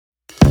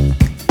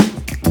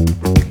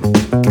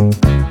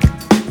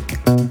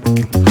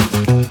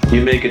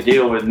make a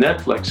deal with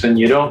Netflix and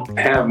you don't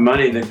have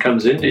money that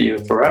comes into you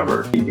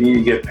forever.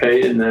 You get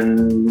paid and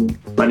then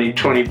money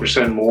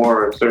 20%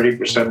 more or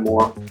 30%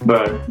 more,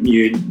 but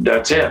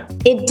that's it.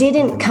 It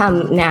didn't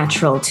come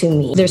natural to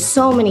me. There's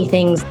so many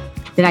things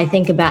that I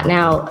think about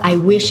now I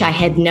wish I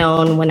had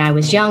known when I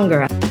was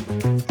younger.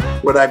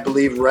 What I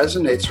believe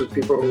resonates with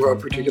people,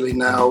 particularly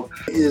now,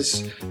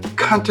 is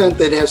content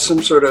that has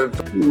some sort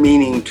of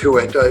meaning to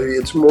it.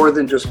 It's more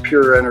than just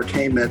pure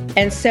entertainment.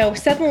 And so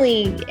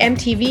suddenly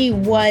MTV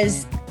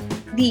was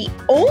the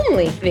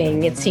only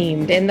thing, it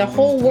seemed, in the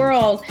whole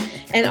world,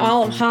 and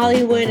all of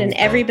Hollywood and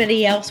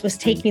everybody else was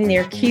taking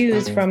their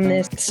cues from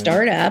this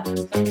startup.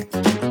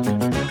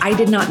 I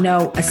did not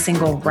know a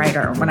single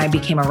writer when I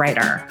became a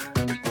writer.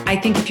 I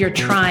think if you're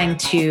trying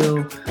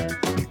to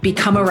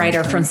become a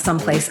writer from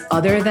someplace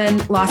other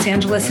than Los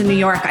Angeles and New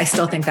York, I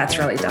still think that's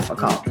really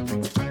difficult.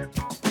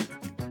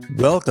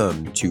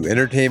 Welcome to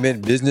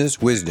Entertainment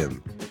Business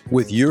Wisdom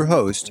with your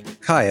host,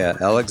 Kaya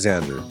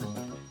Alexander.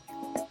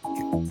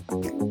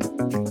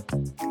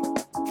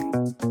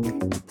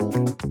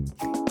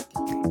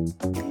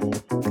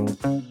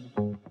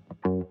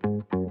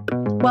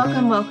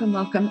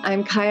 Welcome.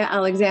 I'm Kaya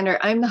Alexander.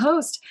 I'm the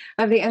host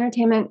of the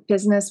Entertainment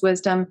Business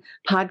Wisdom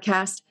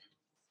podcast.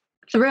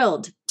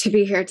 Thrilled to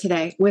be here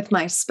today with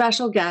my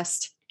special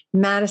guest,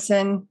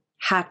 Madison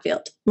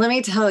Hatfield. Let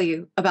me tell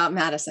you about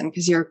Madison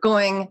because you're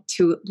going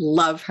to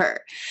love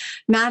her.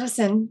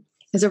 Madison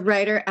is a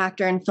writer,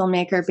 actor, and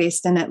filmmaker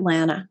based in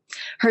Atlanta.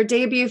 Her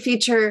debut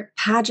feature,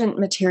 Pageant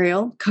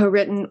Material,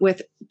 co-written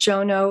with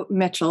Jono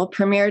Mitchell,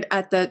 premiered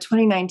at the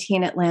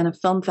 2019 Atlanta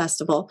Film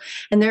Festival,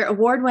 and their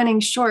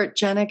award-winning short,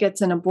 Jenna Gets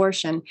an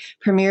Abortion,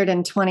 premiered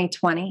in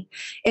 2020.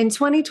 In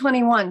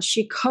 2021,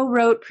 she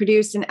co-wrote,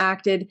 produced, and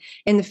acted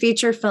in the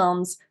feature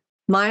films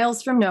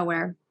Miles from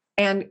Nowhere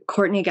and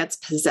Courtney Gets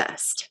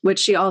Possessed, which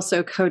she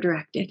also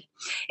co-directed,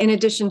 in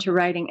addition to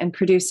writing and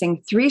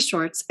producing 3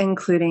 shorts,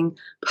 including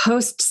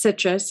Post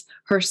Citrus,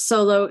 her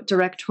solo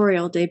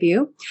directorial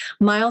debut.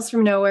 Miles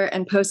from Nowhere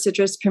and Post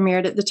Citrus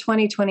premiered at the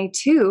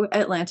 2022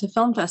 Atlanta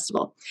Film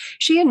Festival.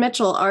 She and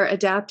Mitchell are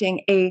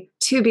adapting a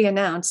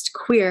to-be-announced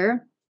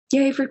queer,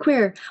 yay for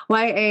queer,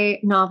 YA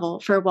novel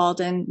for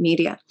Walden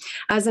Media.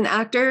 As an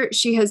actor,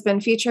 she has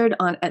been featured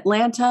on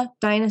Atlanta,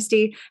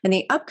 Dynasty, and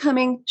the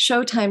upcoming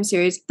Showtime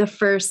series, The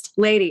First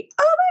Lady.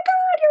 Oh my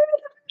God, you're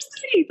the First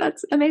Lady.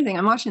 That's amazing.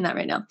 I'm watching that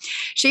right now.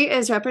 She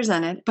is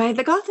represented by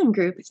the Gotham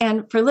Group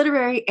and for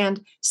literary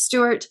and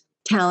Stewart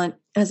talent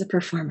as a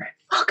performer.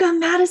 Welcome,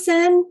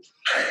 Madison.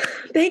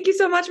 Thank you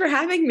so much for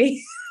having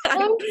me.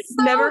 I've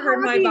never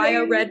heard my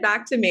bio read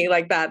back to me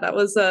like that. That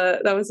was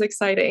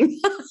exciting.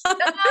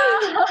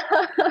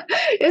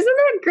 Isn't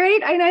that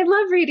great? I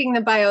love reading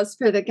the bios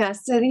for the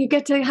guests, and you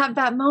get to have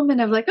that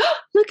moment of like, oh,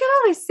 look at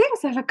all these things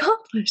I've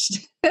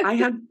accomplished. I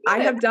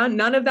have done,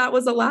 none of that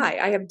was a lie.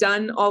 I have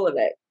done all of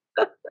it.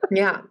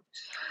 Yeah.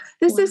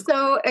 This is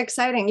so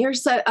exciting. You're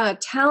so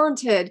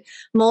talented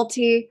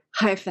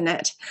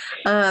multi-hyphenate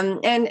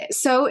and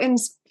so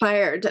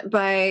inspired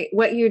by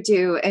what you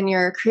do and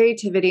your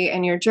creativity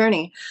and your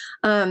journey.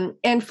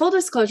 And full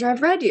disclosure,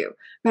 I've read you,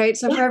 right?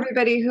 So for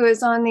everybody who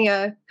is on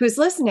the who's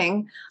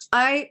listening,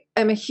 I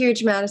am a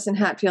huge Madison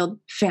Hatfield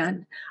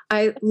fan.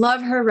 I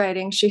love her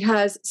writing. She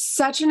has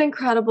such an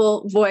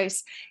incredible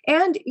voice,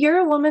 and you're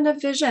a woman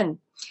of vision.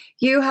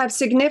 You have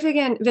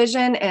significant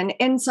vision and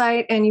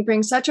insight, and you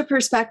bring such a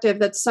perspective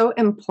that's so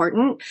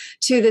important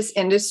to this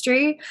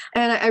industry.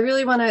 And I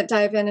really want to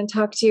dive in and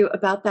talk to you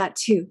about that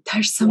too.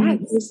 There's so many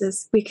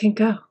places we can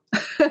go.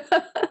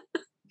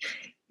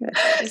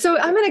 So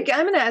I'm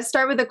gonna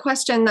start with a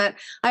question that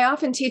I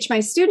often teach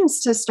my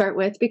students to start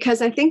with,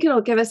 because I think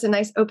it'll give us a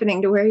nice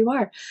opening to where you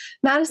are.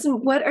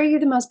 Madison, what are you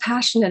the most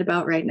passionate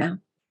about right now?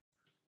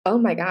 Oh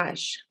my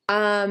gosh.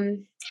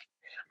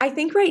 I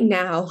think right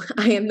now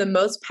I am the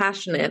most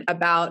passionate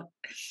about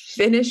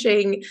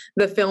finishing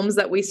the films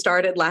that we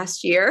started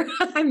last year.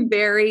 I'm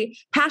very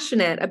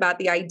passionate about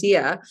the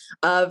idea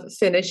of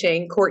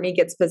finishing Courtney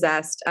Gets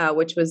Possessed,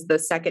 which was the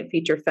second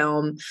feature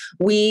film.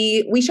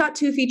 We shot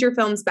 2 feature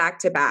films back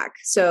to back.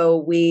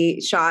 So we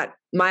shot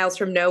Miles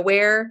from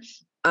Nowhere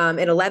in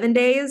 11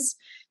 days.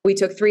 We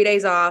took 3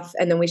 days off,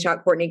 and then we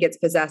shot Courtney Gets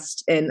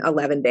Possessed in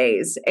 11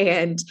 days.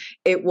 And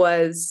it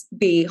was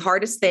the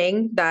hardest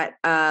thing that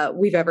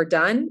we've ever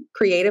done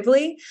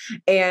creatively.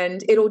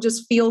 And it'll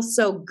just feel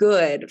so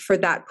good for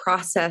that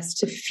process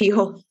to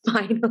feel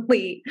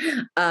finally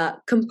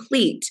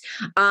complete.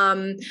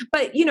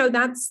 But,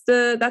 that's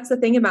the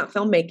thing about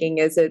filmmaking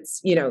is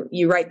it's,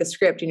 you write the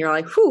script and you're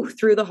like, whew,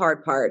 through the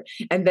hard part.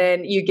 And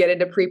then you get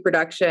into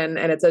pre-production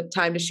and it's a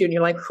time to shoot and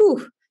you're like,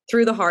 whew,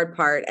 through the hard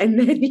part. And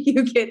then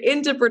you get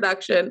into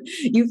production,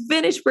 you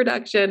finish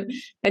production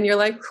and you're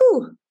like,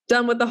 whew,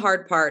 done with the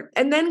hard part.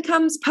 And then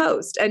comes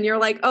post and you're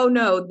like, oh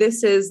no,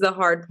 this is the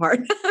hard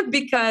part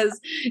because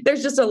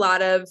there's just a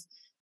lot of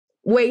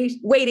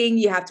waiting.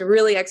 You have to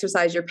really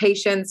exercise your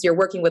patience. You're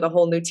working with a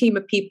whole new team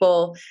of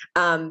people.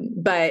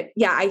 But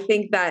yeah, I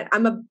think that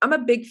I'm a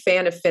big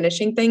fan of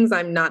finishing things.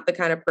 I'm not the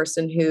kind of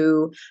person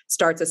who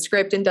starts a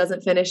script and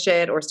doesn't finish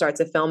it, or starts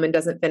a film and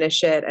doesn't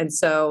finish it. And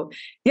so,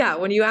 yeah,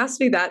 when you ask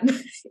me that,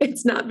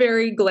 it's not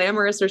very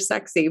glamorous or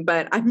sexy,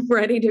 but I'm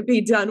ready to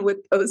be done with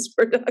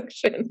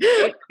post-production.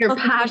 You're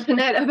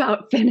passionate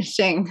about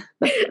finishing.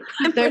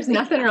 There's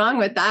nothing wrong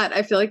with that.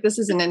 I feel like this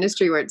is an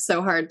industry where it's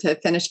so hard to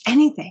finish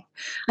anything.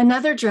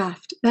 Another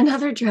draft,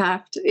 another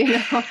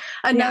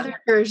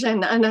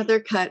version, another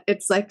cut.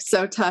 It's like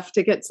so tough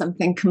to get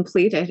something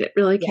completed. It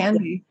really can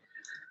be.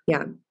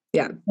 Yeah.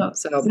 Yeah.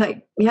 So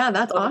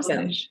that's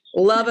awesome.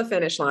 Love a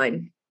finish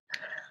line.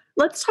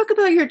 Let's talk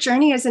about your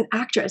journey as an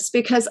actress,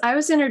 because I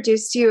was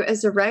introduced to you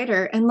as a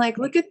writer, and like,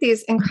 look at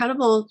these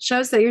incredible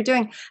shows that you're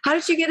doing. How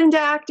did you get into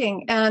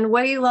acting, and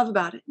what do you love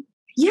about it?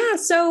 Yeah.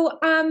 So,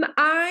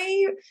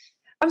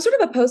 I'm sort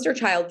of a poster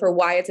child for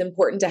why it's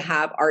important to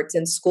have arts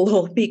in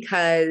school,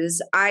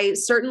 because I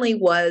certainly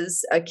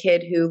was a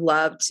kid who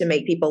loved to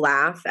make people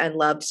laugh and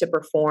loved to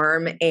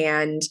perform.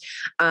 And,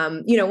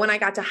 when I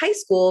got to high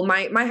school,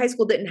 my high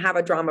school didn't have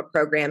a drama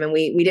program, and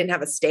we didn't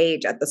have a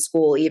stage at the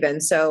school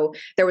even. So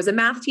there was a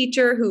math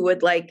teacher who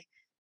would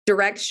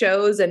direct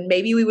shows, and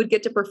maybe we would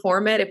get to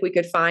perform it if we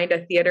could find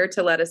a theater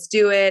to let us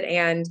do it.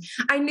 And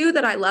I knew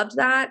that I loved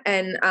that.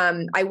 And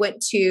I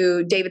went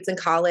to Davidson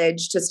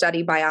College to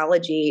study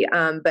biology.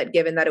 But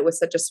given that it was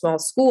such a small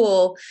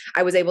school,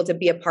 I was able to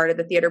be a part of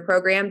the theater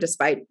program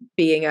despite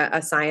being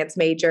a science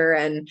major.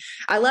 And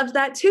I loved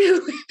that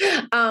too.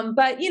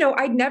 But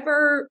I'd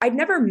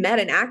never met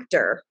an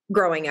actor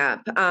growing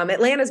up.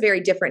 Atlanta is very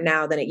different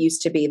now than it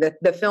used to be.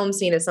 The film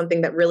scene is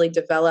something that really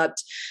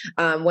developed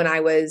when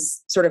I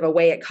was sort of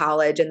away at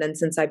college, and then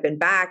since I've been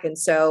back. And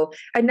so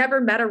I'd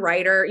never met a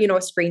writer, a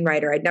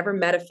screenwriter. I'd never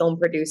met a film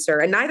producer,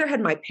 and neither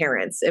had my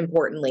parents,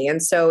 importantly.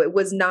 And so it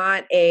was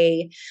not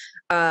a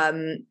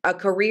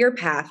career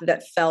path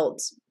that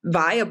felt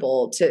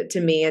viable to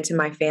me and to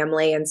my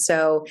family. And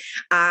so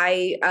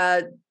I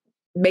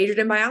majored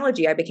in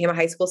biology. I became a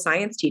high school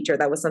science teacher.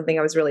 That was something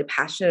I was really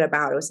passionate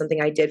about. It was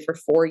something I did for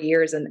 4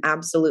 years and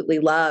absolutely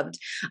loved.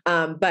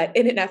 But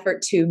in an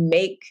effort to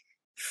make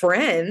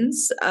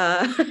friends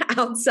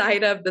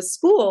outside of the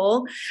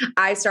school,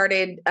 I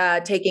started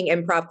taking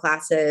improv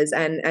classes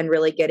and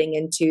really getting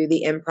into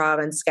the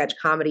improv and sketch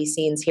comedy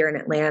scenes here in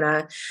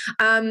Atlanta.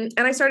 And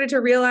I started to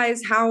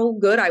realize how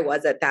good I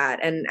was at that,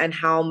 and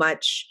how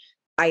much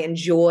I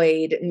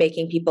enjoyed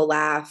making people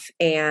laugh.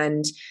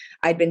 And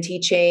I'd been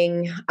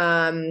teaching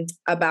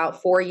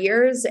about 4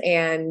 years,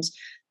 and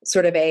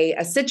sort of a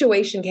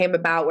situation came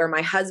about where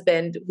my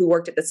husband, who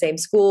worked at the same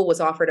school, was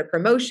offered a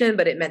promotion,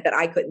 but it meant that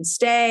I couldn't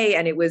stay.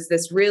 And it was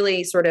this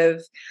really sort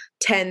of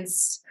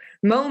tense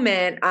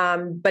moment.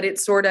 But it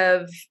sort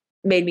of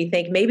made me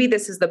think maybe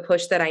this is the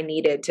push that I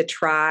needed to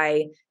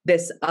try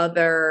this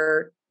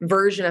other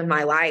version of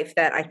my life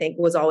that I think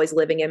was always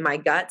living in my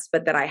guts,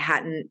 but that I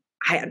hadn't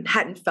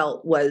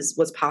felt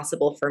was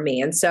possible for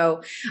me. And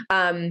so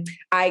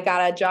I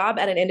got a job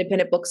at an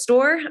independent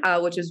bookstore,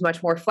 which was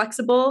much more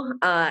flexible.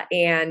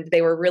 And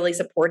they were really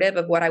supportive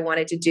of what I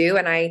wanted to do.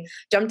 And I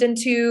jumped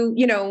into,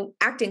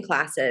 acting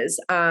classes.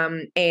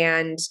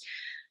 And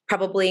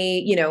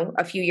probably,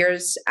 a few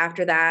years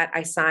after that,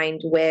 I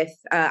signed with,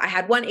 I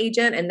had one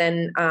agent. And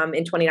then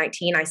in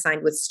 2019, I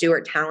signed with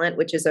Stewart Talent,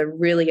 which is a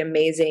really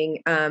amazing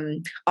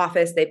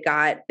office. They've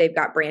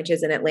got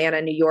branches in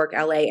Atlanta, New York,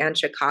 LA, and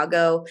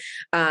Chicago.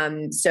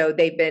 So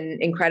they've been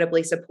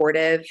incredibly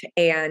supportive.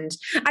 And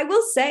I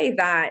will say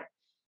that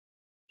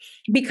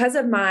because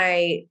of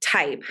my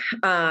type,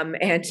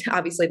 and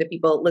obviously the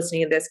people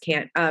listening to this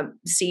can't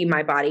see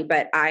my body,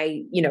 but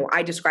I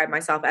describe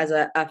myself as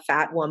a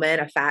fat woman,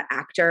 a fat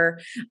actor.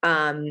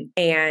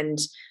 And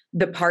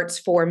the parts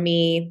for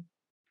me,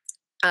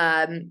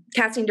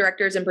 casting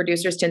directors and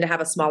producers tend to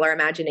have a smaller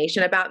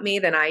imagination about me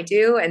than I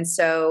do. And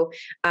so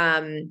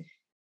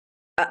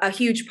a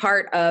huge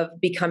part of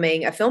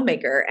becoming a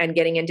filmmaker and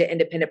getting into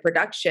independent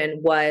production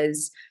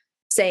was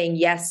saying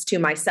yes to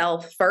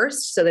myself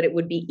first, so that it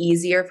would be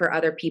easier for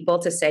other people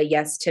to say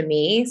yes to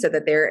me, so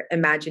that their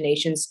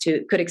imaginations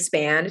could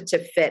expand to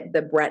fit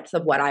the breadth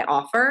of what I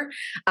offer.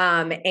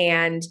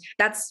 And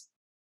that's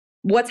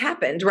what's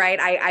happened, right?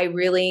 I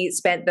really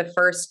spent the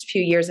first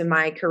few years of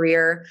my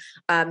career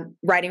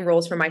writing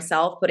roles for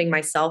myself, putting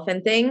myself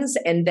in things.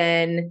 And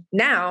then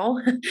now,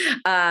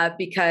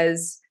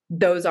 because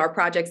those are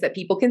projects that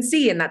people can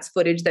see, and that's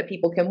footage that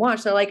people can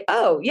watch. They're like,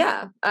 oh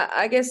yeah,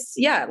 I guess,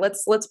 yeah,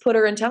 let's put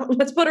her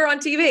let's put her on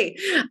TV.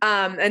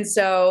 And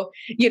so,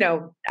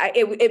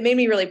 it made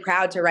me really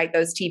proud to write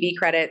those TV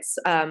credits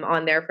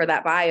on there for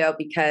that bio,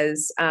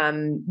 because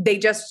they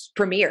just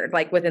premiered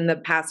within the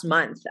past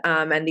month.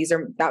 And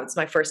that was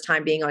my first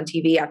time being on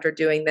TV after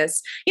doing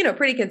this,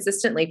 pretty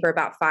consistently for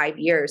about 5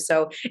 years.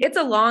 So it's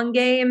a long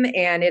game,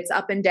 and it's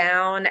up and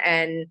down.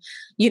 And,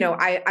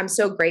 I'm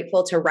so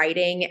grateful to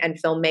writing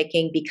and filmmaking,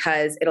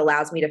 because it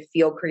allows me to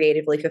feel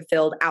creatively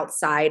fulfilled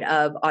outside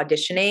of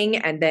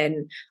auditioning. And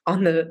then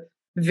on the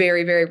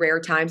very, very rare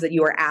times that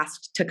you are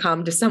asked to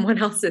come to someone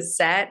else's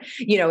set.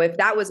 If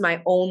that was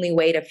my only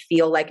way to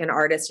feel like an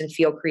artist and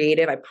feel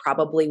creative, I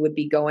probably would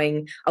be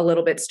going a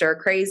little bit stir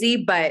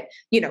crazy. But,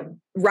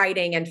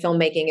 writing and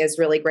filmmaking is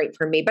really great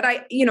for me. But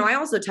I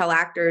also tell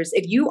actors,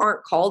 if you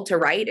aren't called to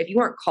write, if you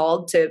aren't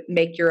called to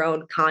make your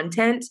own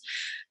content,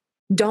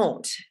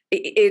 don't.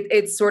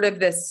 It's sort of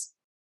this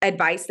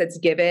advice that's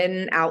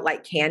given out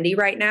like candy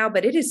right now,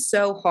 but it is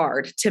so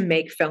hard to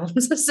make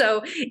films.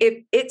 So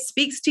if it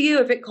speaks to you,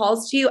 if it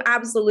calls to you,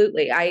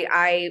 absolutely.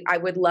 I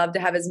would love to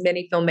have as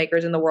many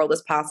filmmakers in the world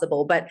as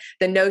possible. But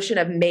the notion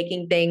of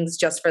making things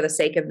just for the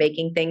sake of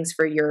making things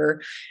for your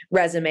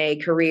resume,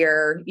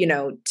 career,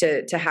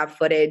 to have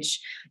footage,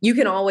 you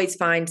can always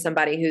find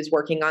somebody who's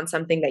working on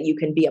something that you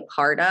can be a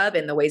part of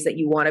in the ways that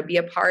you want to be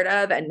a part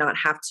of, and not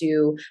have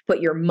to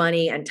put your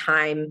money and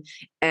time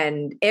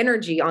and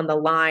energy on the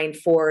line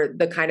for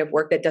the kind of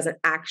work that doesn't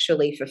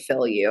actually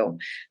fulfill you.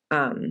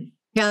 Yeah,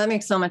 that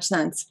makes so much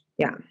sense.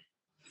 Yeah.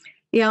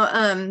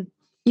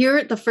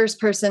 You're the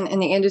first person in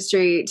the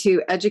industry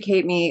to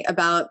educate me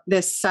about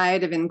this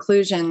side of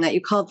inclusion that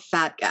you called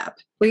fat gap.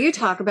 Will you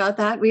talk about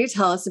that? Will you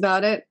tell us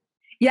about it?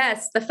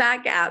 Yes, the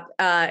fat gap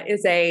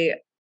is a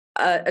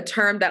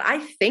term that I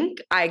think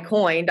I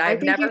coined.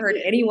 I've never heard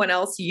anyone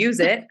else use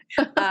it.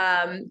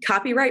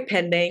 Copyright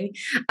pending.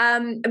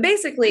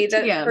 Basically,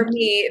 for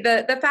me,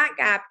 the fat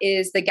gap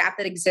is the gap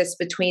that exists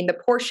between the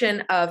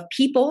portion of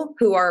people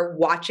who are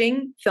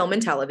watching film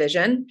and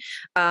television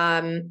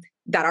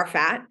that are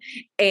fat,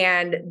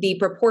 and the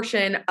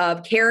proportion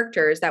of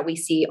characters that we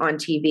see on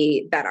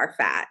TV that are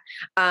fat.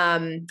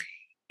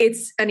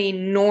 It's an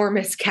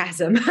enormous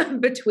chasm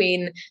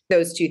between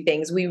those two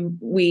things. We,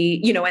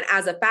 and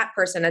as a fat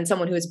person and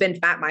someone who has been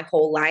fat my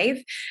whole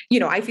life,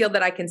 I feel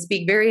that I can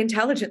speak very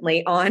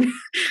intelligently on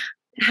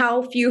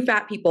how few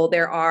fat people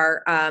there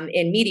are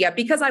in media,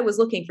 because I was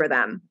looking for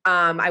them.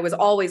 I was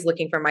always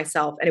looking for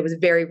myself, and it was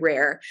very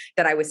rare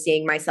that I was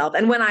seeing myself.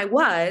 And when I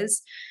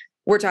was,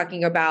 we're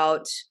talking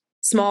about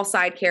small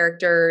side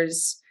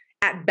characters,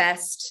 at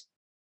best,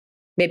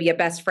 maybe a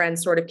best friend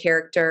sort of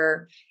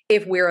character.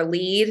 If we're a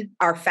lead,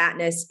 our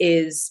fatness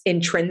is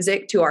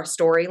intrinsic to our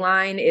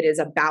storyline. It is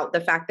about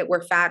the fact that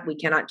we're fat. We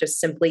cannot just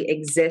simply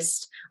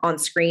exist on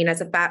screen as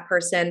a fat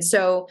person.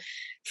 So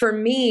for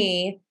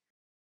me,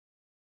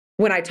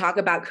 when I talk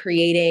about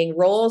creating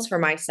roles for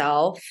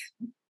myself,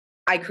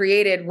 I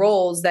created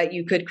roles that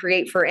you could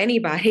create for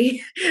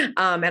anybody.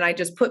 And I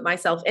just put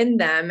myself in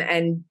them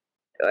and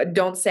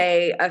don't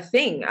say a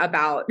thing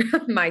about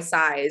my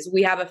size.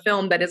 We have a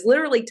film that is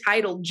literally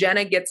titled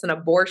Jenna Gets an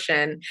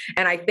Abortion.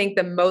 And I think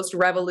the most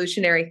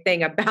revolutionary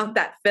thing about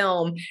that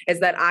film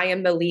is that I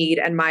am the lead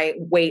and my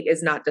weight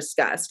is not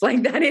discussed.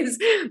 Like, that is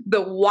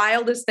the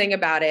wildest thing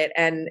about it.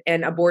 And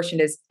abortion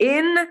is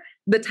in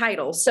the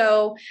title.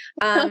 So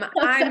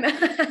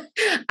I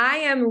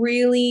am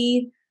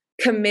really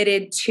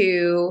committed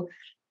to,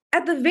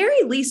 at the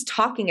very least,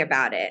 talking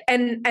about it.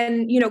 And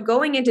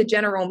going into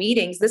general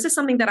meetings, this is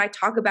something that I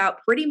talk about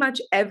pretty much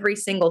every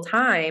single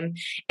time.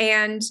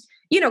 And,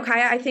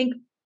 Kaya, I think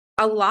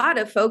a lot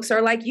of folks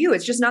are like you.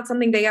 It's just not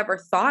something they ever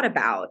thought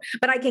about.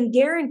 But I can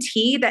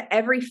guarantee that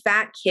every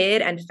fat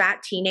kid and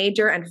fat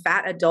teenager and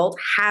fat adult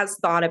has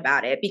thought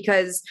about it,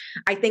 because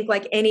I think,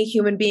 like any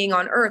human being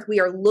on earth, we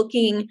are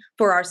looking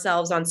for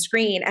ourselves on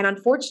screen. And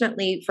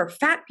unfortunately for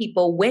fat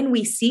people, when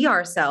we see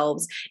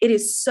ourselves, it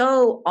is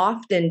so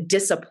often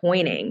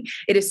disappointing.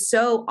 It is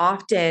so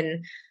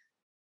often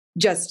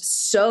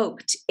just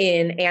soaked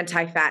in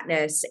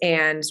anti-fatness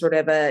and sort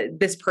of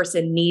this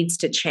person needs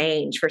to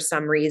change for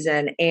some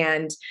reason.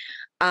 And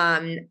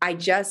I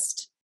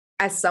just,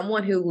 as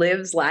someone who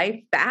lives life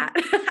fat,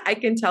 I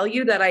can tell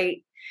you that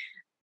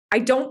I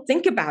don't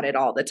think about it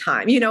all the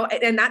time,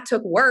 and that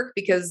took work,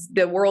 because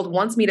the world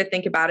wants me to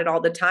think about it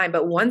all the time.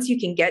 But once you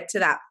can get to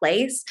that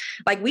place,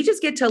 like, we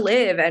just get to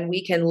live and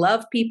we can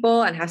love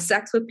people and have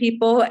sex with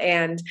people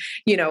and,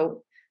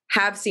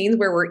 have scenes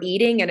where we're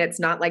eating and it's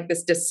not like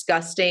this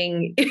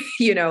disgusting,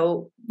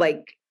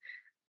 like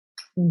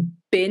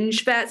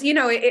binge fest.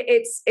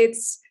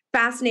 It's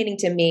fascinating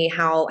to me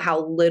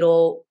how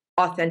little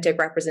authentic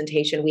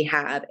representation we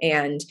have.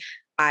 And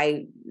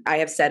I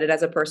have set it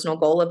as a personal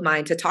goal of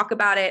mine to talk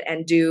about it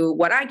and do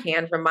what I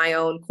can from my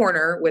own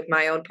corner with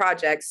my own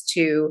projects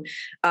to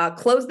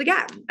close the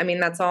gap. I mean,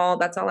 that's all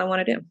I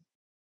want to do.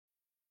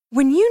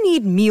 When you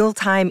need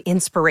mealtime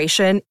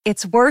inspiration,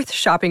 it's worth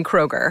shopping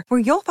Kroger, where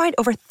you'll find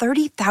over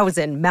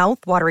 30,000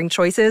 mouth-watering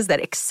choices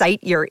that excite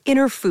your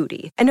inner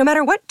foodie. And no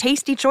matter what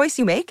tasty choice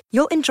you make,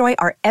 you'll enjoy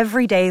our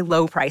everyday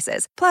low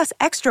prices, plus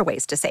extra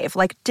ways to save,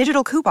 like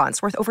digital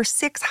coupons worth over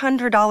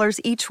 $600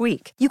 each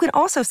week. You can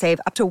also save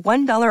up to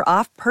 $1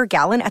 off per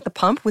gallon at the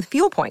pump with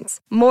fuel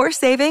points. More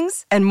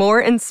savings and more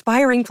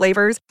inspiring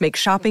flavors make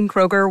shopping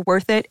Kroger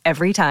worth it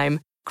every time.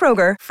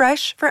 Kroger,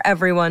 fresh for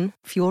everyone.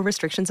 Fuel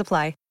restrictions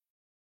apply.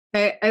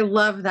 I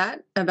love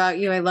that about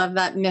you. I love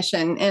that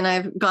mission. And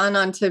I've gone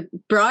on to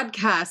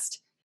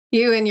broadcast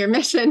you and your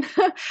mission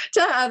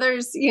to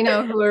others, you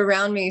know, who are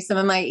around me, some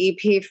of my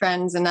EP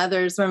friends and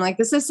others, where I'm like,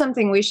 this is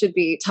something we should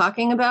be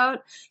talking about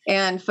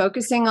and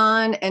focusing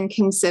on and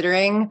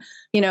considering,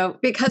 you know,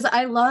 because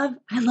I love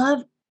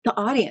the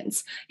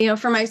audience, you know,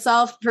 for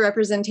myself, for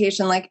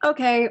representation, like,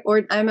 okay,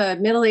 or I'm a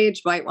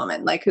middle-aged white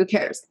woman, like, who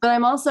cares? But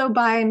I'm also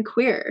bi and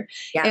queer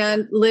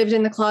and lived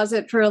in the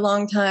closet for a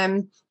long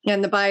time.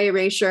 And the bi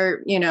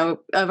erasure, you know,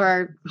 of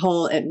our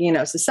whole, you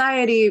know,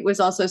 society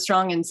was also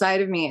strong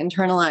inside of me,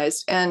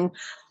 internalized. And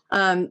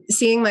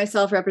seeing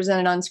myself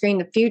represented on screen,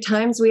 the few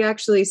times we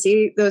actually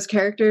see those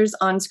characters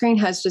on screen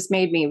has just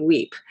made me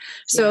weep.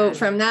 So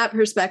from that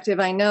perspective,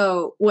 I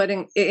know what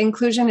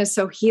inclusion is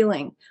so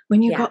healing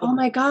when you go, oh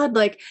my God,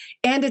 like,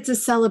 and it's a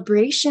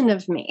celebration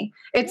of me.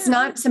 It's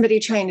not somebody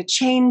trying to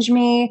change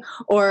me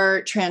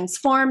or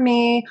transform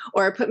me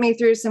or put me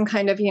through some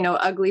kind of, you know,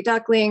 ugly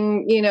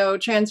duckling, you know,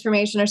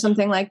 transformation or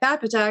something like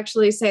that, but to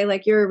actually say,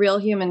 like, you're a real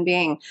human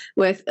being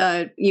with,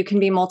 you can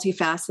be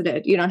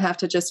multifaceted. You don't have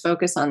to just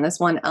focus on this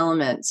one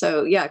element.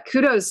 So yeah,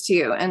 kudos to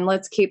you. And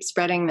let's keep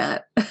spreading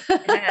that.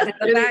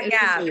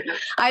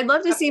 I'd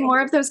love to see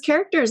more of those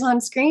characters on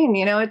screen.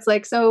 You know, it's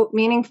like so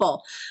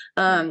meaningful.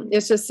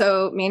 It's just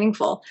so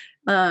meaningful.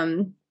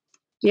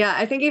 Yeah,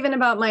 I think even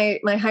about my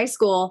high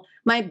school,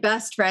 my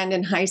best friend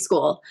in high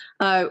school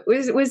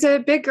was a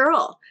big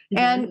girl.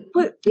 And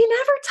we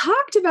never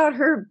talked about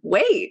her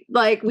weight.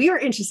 Like, we were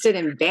interested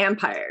in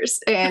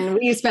vampires, and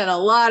we spent a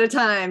lot of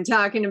time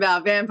talking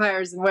about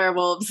vampires and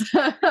werewolves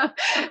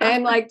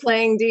and like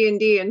playing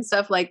D&D and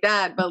stuff like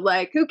that. But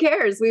like, who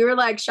cares? We were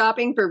like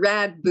shopping for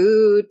rad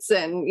boots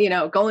and, you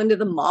know, going to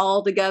the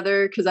mall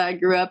together because I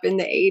grew up in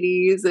the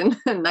 80s and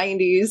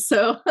 90s.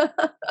 So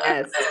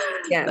yes,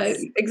 but,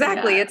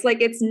 exactly. Yeah. It's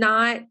like,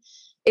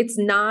 it's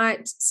not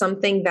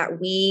something that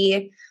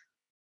we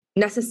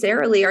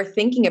necessarily are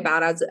thinking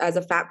about as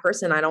a fat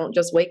person. I don't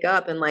just wake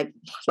up and like,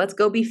 let's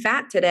go be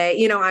fat today.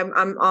 You know,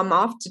 I'm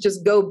off to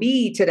just go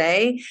be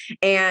today.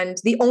 And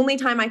the only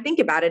time I think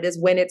about it is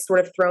when it's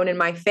sort of thrown in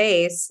my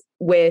face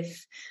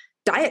with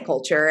diet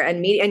culture and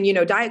media. And, you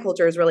know, diet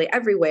culture is really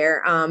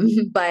everywhere.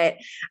 But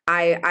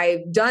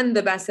I've done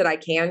the best that I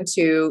can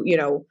to, you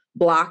know,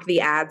 block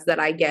the ads that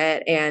I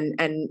get and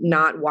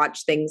not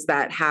watch things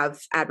that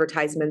have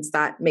advertisements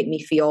that make me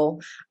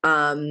feel,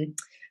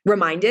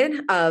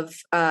 reminded of,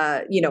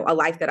 you know, a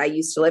life that I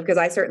used to live. Because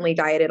I certainly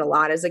dieted a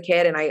lot as a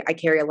kid, and I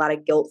carry a lot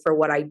of guilt for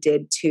what I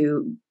did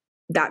to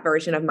that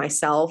version of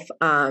myself,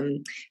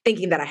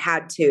 thinking that I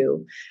had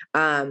to.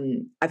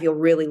 I feel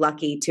really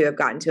lucky to have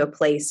gotten to a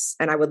place,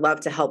 and I would love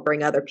to help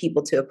bring other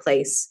people to a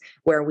place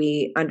where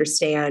we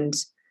understand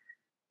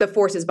the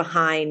forces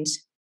behind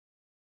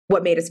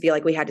what made us feel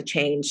like we had to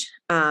change,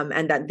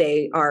 and that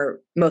they are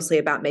mostly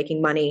about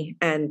making money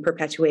and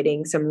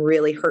perpetuating some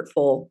really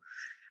hurtful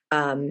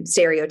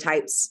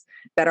stereotypes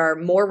that are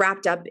more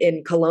wrapped up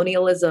in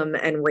colonialism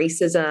and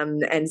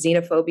racism and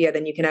xenophobia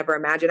than you can ever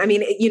imagine. I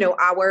mean, you know,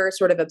 our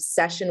sort of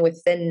obsession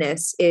with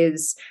thinness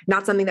is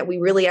not something that we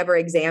really ever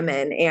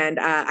examine. And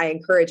I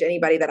encourage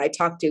anybody that I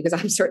talk to, because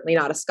I'm certainly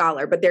not a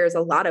scholar, but there's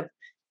a lot of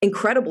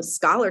incredible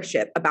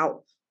scholarship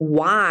about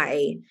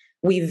why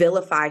we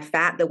vilify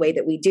fat the way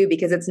that we do,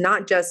 because it's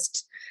not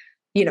just,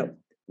 you know,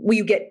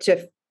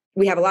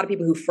 we have a lot of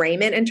people who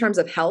frame it in terms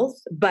of health,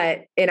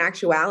 but in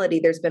actuality,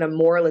 there's been a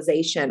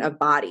moralization of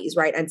bodies,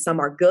 right? And some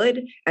are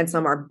good and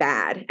some are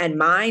bad. And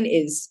mine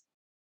is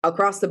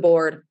across the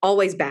board,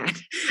 always bad.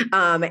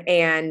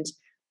 And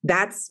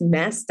that's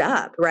messed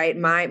up, right?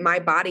 My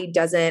body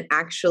doesn't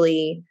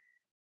actually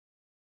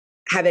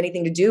have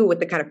anything to do with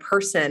the kind of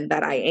person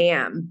that I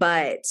am,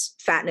 but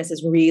fatness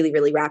is really,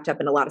 really wrapped up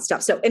in a lot of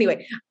stuff. So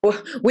anyway,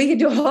 we could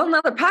do a whole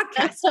nother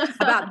podcast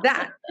about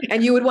that.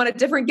 And you would want a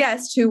different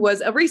guest who was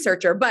a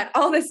researcher, but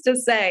all this to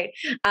say,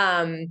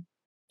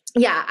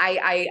 yeah,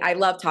 I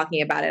love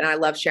talking about it. And I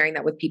love sharing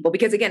that with people,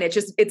 because again,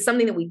 it's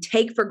something that we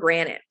take for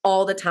granted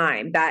all the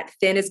time, that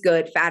thin is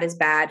good, fat is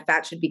bad,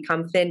 fat should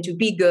become thin to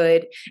be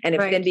good. And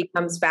if thin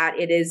becomes fat,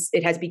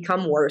 it has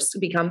become worse,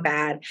 become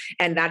bad.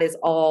 And that is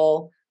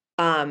all,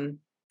 can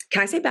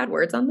I say bad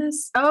words on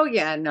this? Oh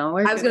yeah, no.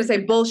 I was going to say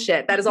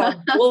bullshit. That is all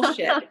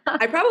bullshit.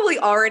 I probably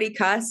already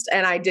cussed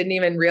and I didn't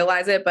even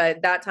realize it,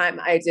 but that time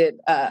I did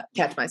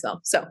catch myself.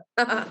 So,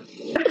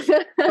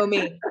 oh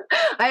me.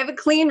 I have a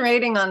clean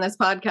rating on this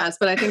podcast,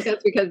 but I think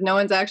that's because no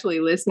one's actually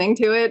listening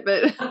to it.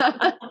 But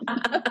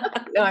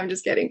no, I'm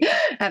just kidding.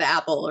 At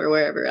Apple or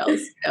wherever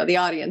else, you know, the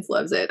audience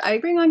loves it. I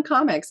bring on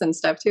comics and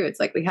stuff too. It's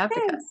like we have to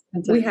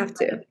cuss. We have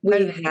to.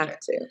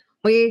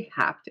 We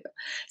have to.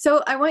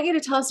 So I want you to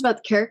tell us about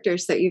the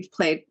characters that you've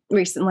played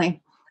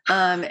recently.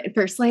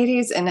 First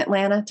Ladies in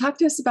Atlanta. Talk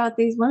to us about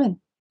these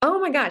women. Oh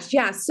my gosh.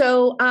 Yeah.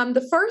 So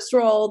the first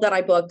role that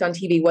I booked on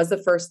TV was the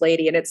First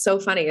Lady. And it's so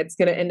funny. It's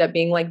going to end up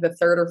being like the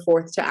third or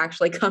fourth to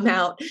actually come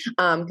out,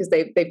 because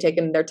they've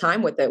taken their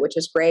time with it, which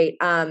is great.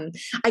 I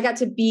got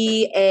to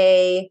be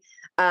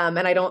And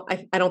I don't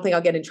think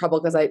I'll get in trouble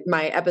because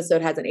my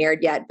episode hasn't aired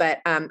yet, but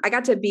I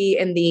got to be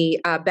in the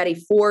Betty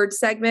Ford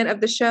segment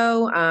of the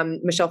show.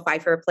 Michelle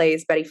Pfeiffer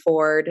plays Betty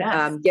Ford.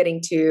 Yes.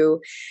 Getting to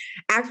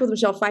act with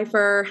Michelle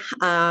Pfeiffer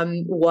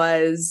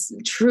was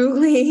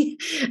truly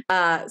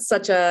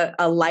such a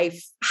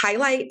life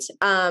highlight.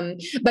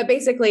 But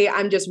basically,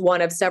 I'm just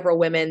one of several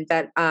women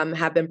that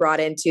have been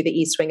brought into the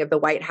East Wing of the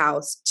White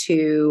House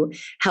to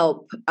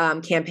help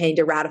campaign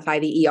to ratify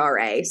the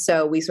ERA.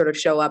 So we sort of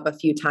show up a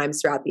few times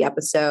throughout the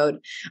episode.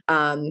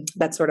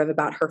 That's sort of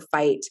about her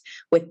fight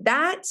with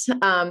that.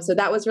 So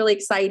that was really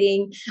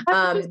exciting.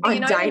 I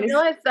didn't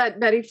realize that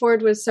Betty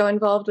Ford was so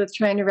involved with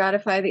trying to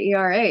ratify the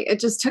ERA. It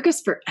just took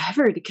us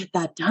forever to get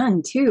that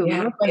done, too.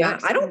 Yeah.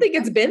 I don't think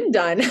it's been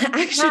done,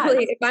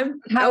 actually.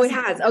 It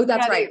has. Oh,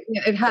 that's right.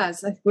 It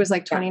has. It was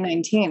like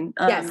 2019.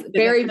 Yes,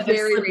 very,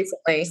 very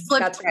recently.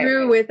 Slipped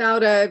through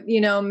without a,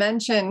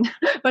 mention.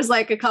 It was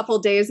like a couple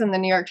days in the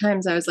New York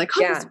Times. I was like,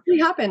 this really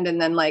happened. And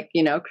then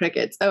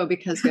crickets. Oh,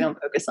 because we don't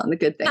focus on the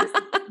good things.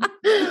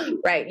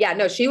 Right. Yeah,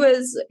 no, she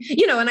was,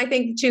 and I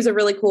think she was a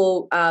really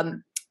cool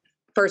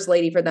first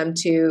lady for them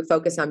to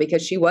focus on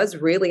because she was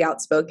really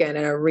outspoken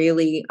and a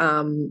really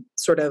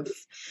sort of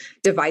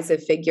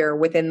divisive figure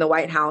within the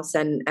White House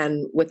and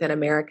within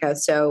America.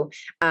 So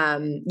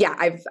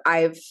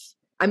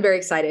I'm very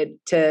excited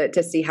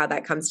to see how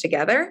that comes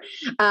together.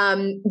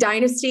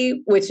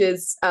 Dynasty, which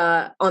is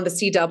on the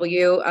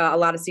CW, a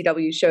lot of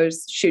CW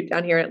shows shoot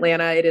down here in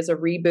Atlanta. It is a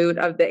reboot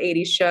of the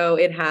 80s show.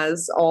 It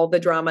has all the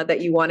drama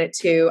that you want it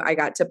to. I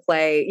got to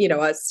play,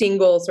 a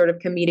single sort of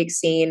comedic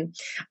scene,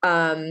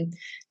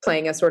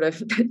 playing a sort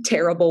of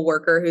terrible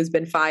worker who's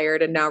been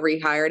fired and now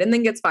rehired and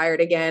then gets fired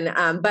again.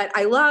 But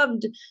I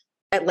loved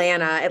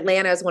Atlanta.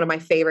 Atlanta is one of my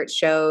favorite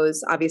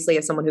shows, obviously,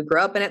 as someone who grew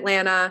up in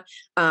Atlanta.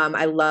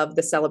 I love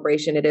the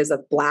celebration it is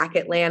of Black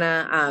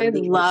Atlanta. I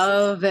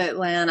love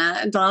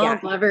Atlanta.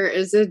 Donald Glover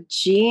is a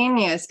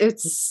genius.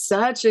 It's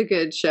such a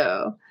good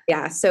show.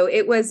 Yeah. So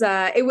it was,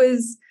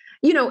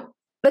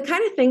 the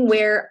kind of thing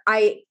where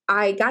I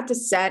got to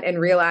set and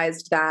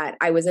realized that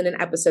I was in an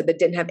episode that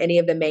didn't have any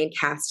of the main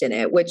cast in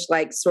it, which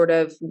sort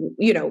of,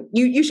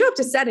 you show up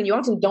to set and you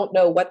often don't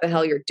know what the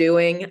hell you're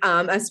doing,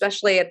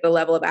 especially at the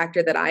level of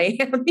actor that I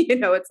am.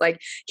 It's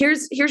like,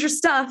 here's your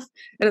stuff.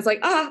 And it's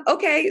like,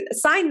 okay,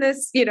 sign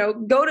this,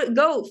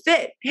 go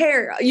fit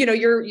hair,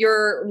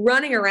 you're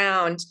running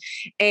around.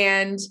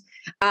 And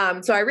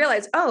so I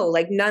realized,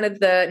 none of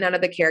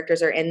the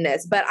characters are in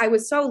this, but I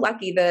was so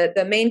lucky.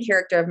 The main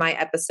character of my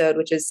episode,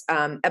 which is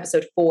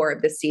episode 4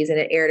 of this season,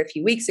 it aired a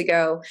few weeks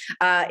ago,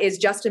 is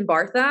Justin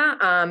Bartha,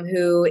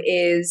 who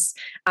is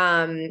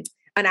an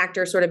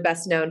actor sort of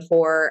best known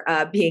for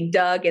being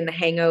Doug in The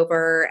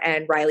Hangover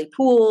and Riley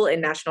Poole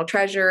in National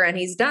Treasure. And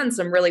he's done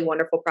some really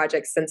wonderful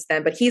projects since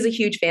then, but he's a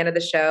huge fan of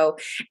the show.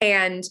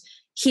 And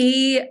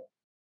he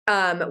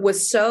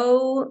was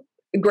so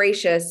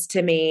gracious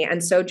to me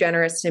and so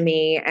generous to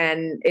me,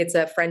 and it's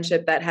a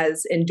friendship that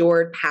has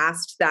endured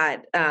past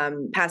that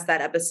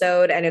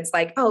episode. And it's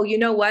like, oh, you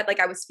know what,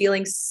 I was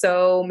feeling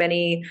so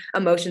many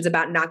emotions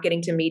about not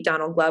getting to meet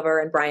Donald Glover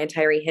and Brian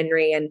Tyree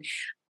Henry, and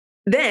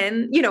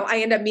then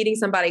I end up meeting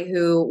somebody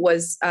who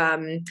was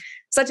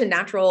such a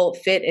natural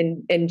fit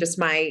in just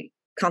my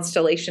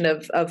constellation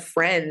of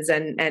friends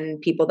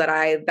and people that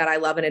I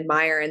love and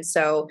admire. And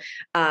so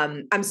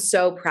I'm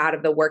so proud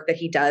of the work that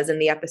he does in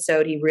the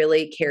episode. He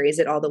really carries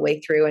it all the way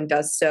through and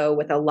does so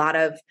with a lot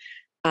of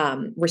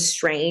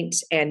restraint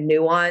and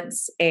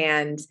nuance.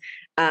 And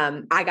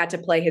I got to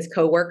play his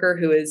coworker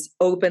who is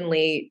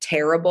openly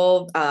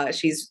terrible.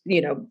 She's,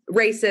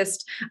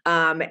 racist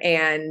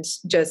and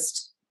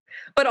just,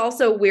 but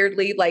also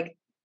weirdly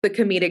the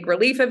comedic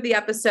relief of the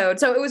episode.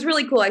 So it was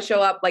really cool. I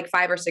show up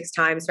 5 or 6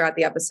 times throughout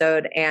the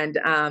episode, and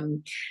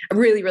I'm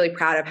really, really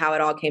proud of how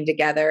it all came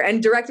together.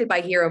 And directed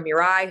by Hiro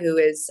Murai, who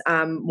is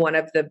one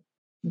of the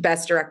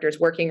best directors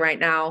working right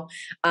now.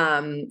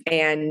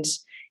 And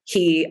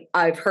he,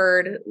 I've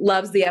heard,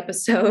 loves the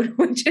episode,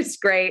 which is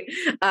great.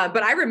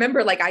 But I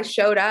remember I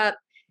showed up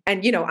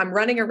and, I'm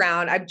running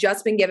around. I've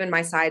just been given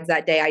my sides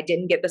that day. I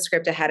didn't get the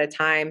script ahead of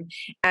time.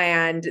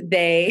 And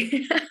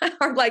they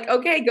are like,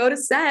 okay, go to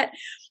set.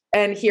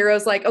 And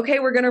Hiro's like, okay,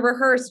 we're going to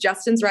rehearse.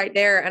 Justin's right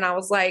there. And I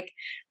was like,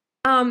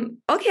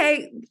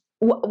 okay,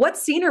 what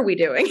scene are we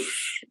doing?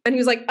 And he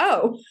was like,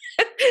 oh,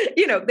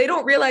 they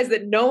don't realize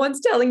that no one's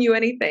telling you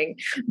anything.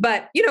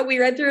 But, we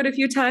read through it a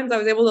few times. I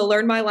was able to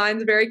learn my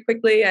lines very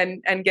quickly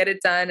and get it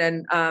done.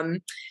 And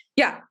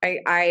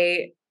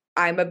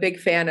I'm a big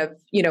fan of,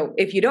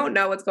 if you don't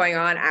know what's going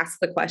on, ask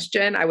the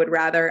question. I would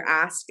rather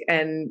ask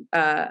and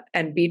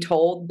be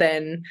told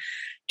than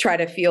try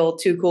to feel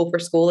too cool for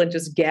school and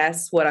just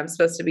guess what I'm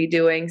supposed to be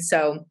doing.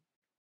 So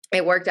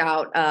it worked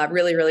out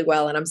really, really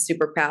well. And I'm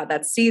super proud.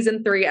 That's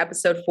season 3,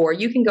 episode 4.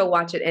 You can go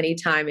watch it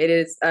anytime. It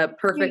is a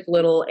perfect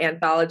little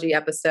anthology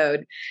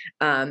episode.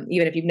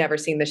 Even if you've never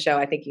seen the show,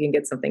 I think you can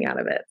get something out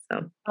of it.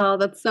 So. Oh,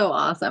 that's so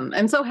awesome.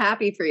 I'm so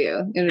happy for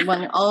you. It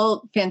won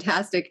all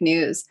fantastic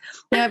news.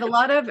 I have a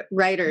lot of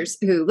writers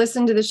who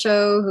listen to the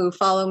show, who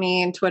follow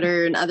me on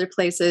Twitter and other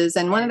places.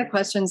 And one of the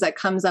questions that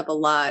comes up a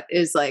lot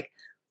is like,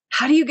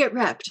 how do you get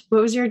repped?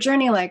 What was your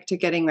journey like to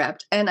getting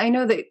repped? And I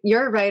know that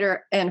you're a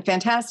writer and a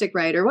fantastic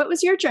writer. What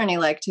was your journey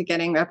like to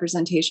getting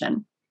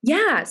representation?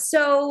 Yeah.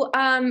 So,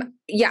 I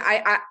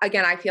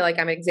feel like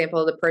I'm an example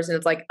of the person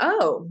that's like,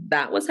 oh,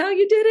 that was how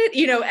you did it.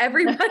 You know,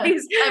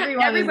 everybody's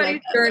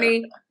like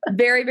journey,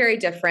 very, very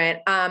different.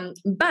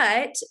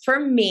 But for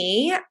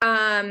me,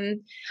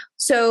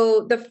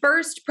 so the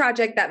first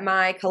project that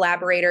my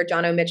collaborator,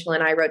 John O'Mitchell,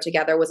 and I wrote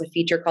together was a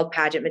feature called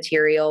Pageant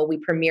Material. We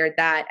premiered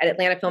that at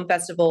Atlanta Film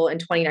Festival in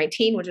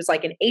 2019, which was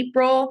like in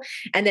April.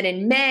 And then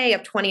in May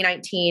of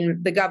 2019,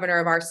 the governor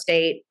of our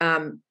state,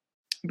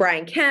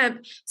 Brian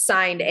Kemp,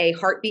 signed a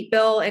heartbeat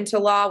bill into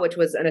law, which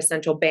was an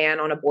essential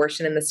ban on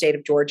abortion in the state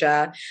of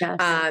Georgia. Yes.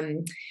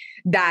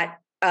 That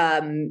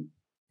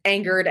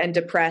angered and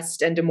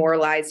depressed and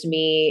demoralized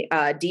me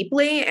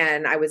deeply.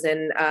 And I was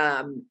in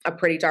a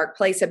pretty dark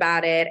place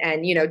about it.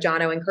 And, you know,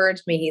 Jono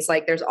encouraged me. He's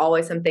like, there's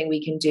always something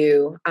we can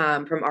do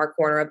from our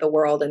corner of the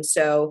world. And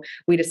so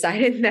we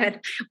decided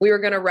that we were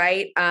going to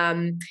write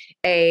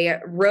a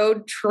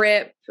road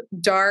trip,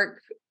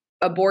 dark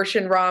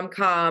abortion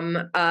rom-com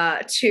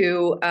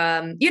to,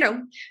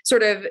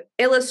 sort of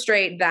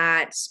illustrate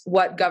that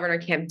what Governor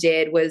Kemp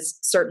did was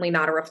certainly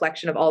not a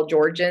reflection of all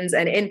Georgians.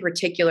 And in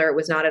particular, it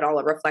was not at all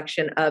a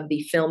reflection of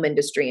the film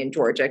industry in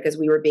Georgia, because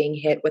we were being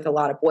hit with a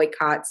lot of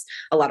boycotts,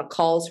 a lot of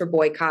calls for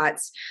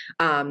boycotts,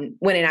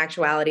 when in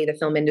actuality, the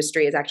film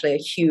industry is actually a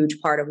huge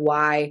part of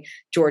why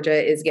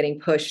Georgia is getting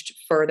pushed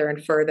further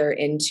and further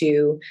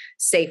into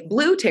safe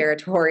blue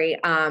territory,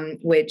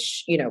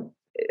 which, you know,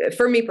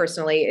 for me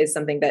personally is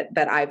something that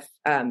I've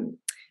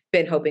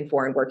been hoping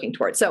for and working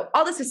towards. So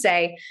all this to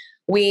say,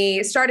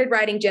 we started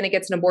writing Jenna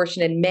Gets an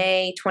Abortion in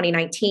May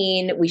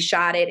 2019. We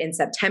shot it in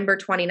September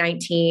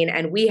 2019,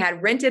 and we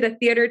had rented a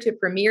theater to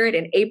premiere it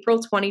in April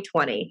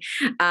 2020.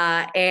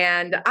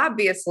 And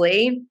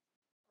obviously,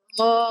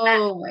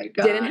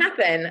 didn't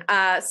happen.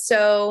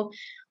 So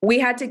we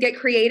had to get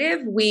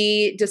creative.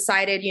 We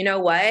decided, you know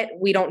what?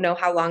 We don't know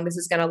how long this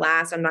is going to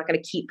last. I'm not going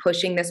to keep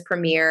pushing this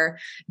premiere.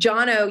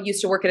 Jono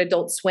used to work at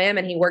Adult Swim,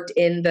 and he worked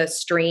in the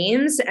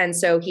streams. And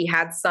so he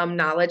had some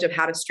knowledge of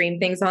how to stream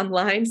things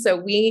online. So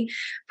we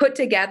put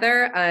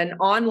together an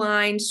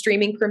online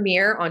streaming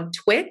premiere on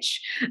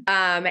Twitch.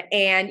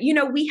 And, you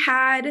know, we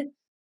had,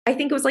 I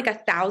think it was like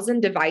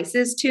 1,000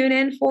 devices tune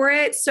in for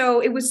it.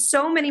 So it was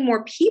so many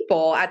more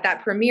people at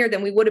that premiere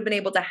than we would have been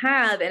able to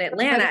have in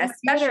Atlanta.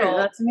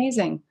 That's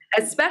amazing.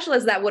 As special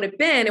as that would have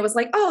been, it was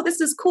like, oh,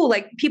 this is cool.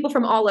 Like people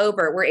from all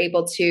over were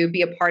able to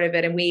be a part of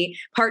it. And we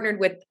partnered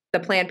with the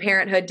Planned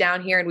Parenthood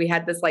down here. And we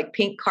had this like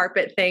pink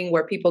carpet thing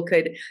where people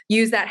could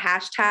use that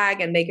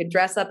hashtag and they could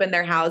dress up in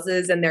their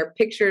houses and their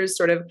pictures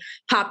sort of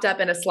popped up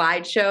in a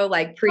slideshow,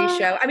 like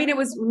pre-show. I mean, it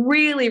was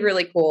really,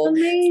 really cool.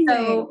 Amazing.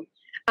 So,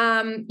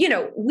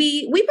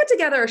 we put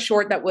together a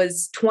short that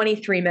was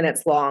 23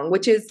 minutes long,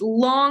 which is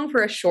long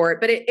for a short,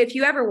 but if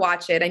you ever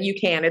watch it, and you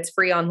can, it's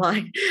free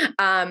online.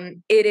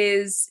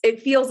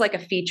 It feels like a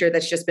feature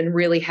that's just been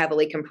really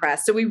heavily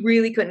compressed. So we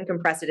really couldn't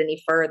compress it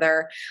any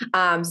further.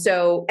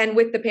 And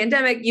with the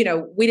pandemic, you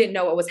know, we didn't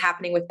know what was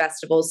happening with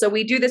festivals. So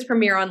we do this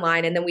premiere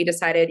online, and then we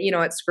decided, you know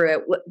what, screw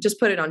it. Just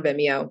put it on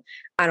Vimeo.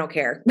 I don't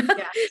care.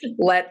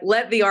 Yeah.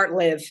 let the art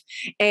live.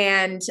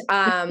 And,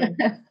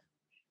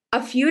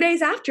 a few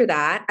days after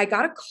that, I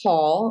got a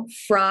call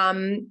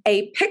from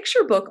a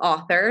picture book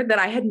author that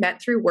I had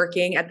met through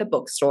working at the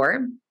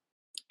bookstore.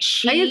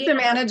 I used to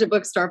manage a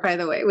bookstore, by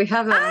the way. We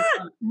have a,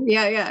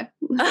 yeah.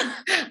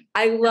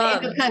 I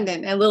love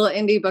independent, a little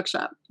indie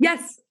bookshop.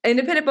 Yes.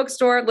 Independent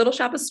bookstore, Little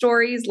Shop of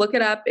Stories. Look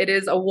it up. It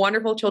is a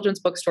wonderful children's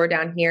bookstore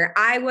down here.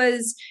 I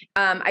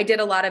did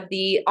a lot of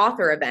the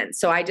author events.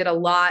 So I did a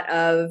lot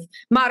of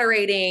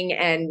moderating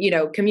and, you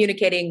know,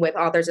 communicating with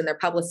authors and their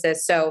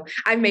publicists. So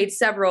I've made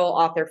several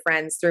author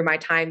friends through my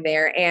time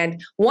there.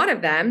 And one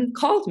of them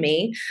called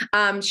me.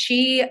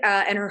 She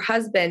and her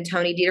husband,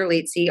 Tony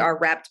Dieterlizzi, are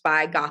repped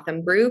by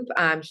Gotham Group.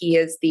 He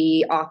is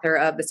the author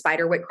of the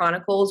Spiderwick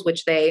Chronicles,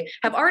 which they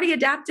have already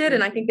adapted.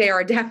 And I think they are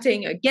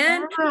adapting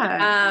again.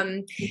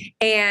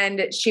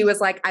 And she was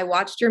like, I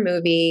watched your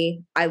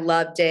movie. I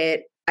loved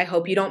it. I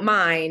hope you don't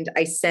mind.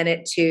 I sent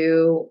it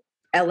to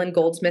Ellen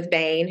Goldsmith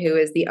Bain, who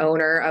is the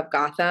owner of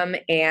Gotham.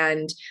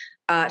 And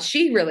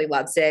she really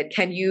loves it.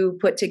 Can you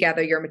put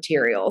together your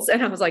materials?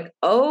 And I was like,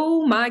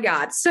 oh my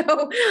God.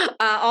 So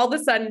all of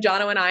a sudden,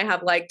 Jono and I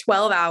have like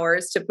 12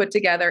 hours to put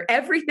together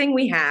everything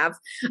we have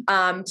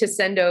to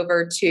send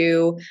over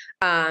to,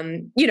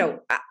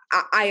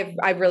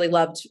 I've really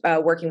loved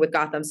working with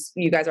Gotham.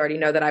 You guys already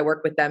know that I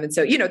work with them. And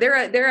so, you know,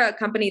 they're a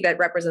company that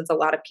represents a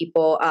lot of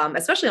people,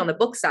 especially on the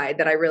book side,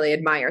 that I really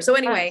admire. So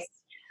anyway,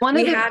 One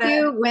of the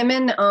few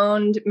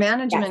women-owned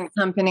management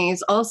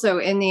companies also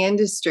in the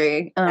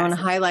industry. I want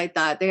to highlight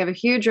that. They have a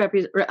huge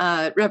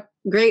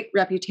great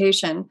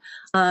reputation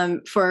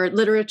for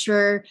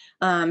literature,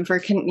 for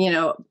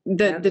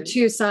the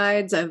two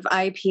sides of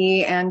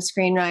IP and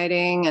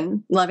screenwriting,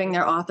 and loving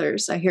their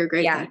authors. I hear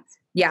great things.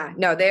 Yeah,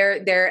 no,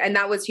 they're, and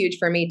that was huge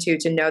for me too,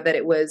 to know that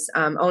it was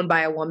owned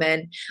by a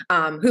woman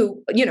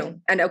who,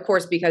 and of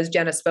course, because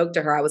Jenna spoke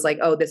to her, I was like,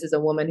 oh, this is a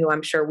woman who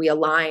I'm sure we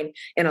align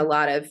in a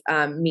lot of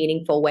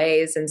meaningful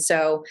ways. And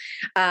so,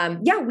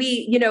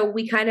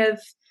 we kind of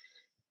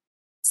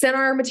sent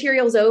our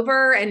materials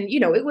over, and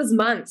it was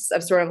months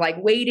of sort of like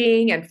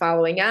waiting and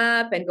following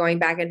up and going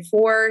back and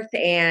forth.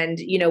 And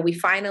we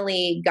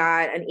finally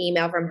got an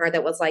email from her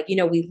that was like,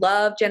 we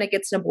love Jenna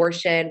Gets an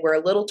Abortion. We're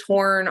a little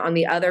torn on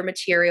the other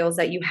materials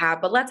that you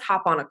have, but let's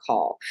hop on a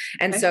call.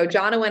 And so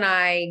Jono and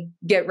I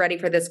get ready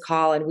for this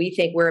call, and we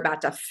think we're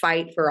about to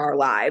fight for our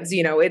lives.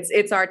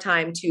 It's our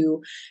time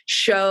to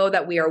show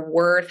that we are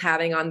worth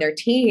having on their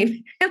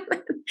team.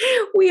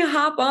 We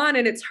hop on,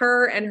 and it's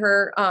her and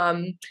her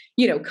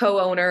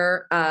co-owner,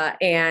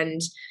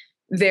 and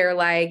they're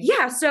like,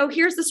 yeah, so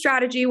here's the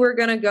strategy we're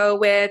going to go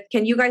with.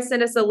 Can you guys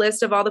send us a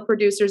list of all the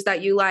producers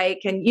that you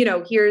like? And,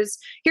 here's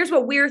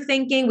what we're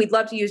thinking. We'd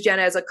love to use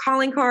Jenna as a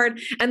calling card.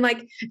 And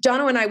like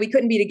Jono and I, we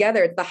couldn't be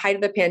together at the height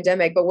of the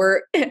pandemic, but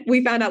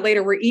we found out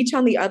later we're each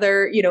on the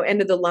other,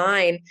 end of the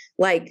line.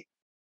 Like,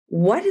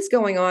 what is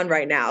going on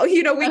right now?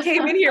 We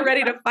came in here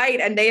ready to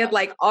fight, and they had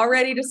like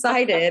already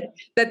decided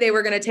that they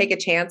were going to take a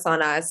chance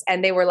on us.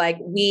 And they were like,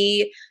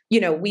 we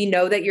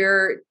know that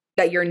you're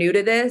new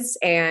to this,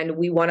 and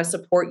we want to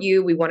support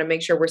you. We want to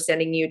make sure we're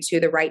sending you to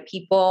the right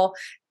people.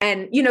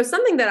 And,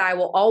 something that I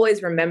will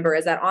always remember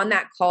is that on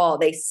that call,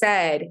 they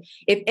said,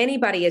 if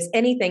anybody is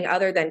anything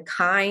other than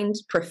kind,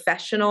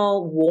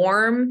 professional,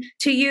 warm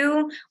to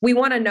you, we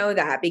want to know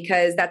that,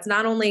 because that's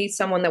not only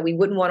someone that we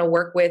wouldn't want to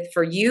work with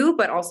for you,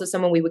 but also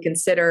someone we would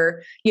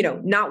consider,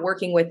 not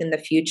working with in the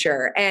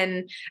future.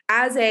 And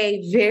as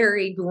a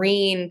very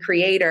green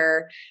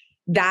creator,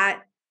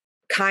 that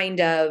kind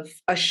of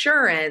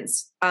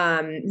assurance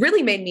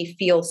really made me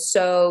feel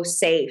so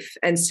safe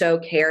and so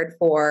cared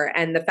for.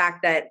 And the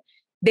fact that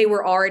they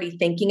were already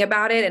thinking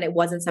about it, and it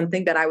wasn't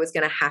something that I was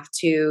going to have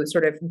to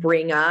sort of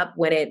bring up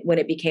when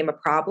it became a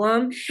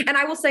problem. And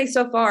I will say,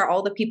 so far,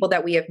 all the people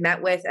that we have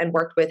met with and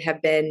worked with have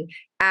been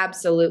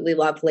absolutely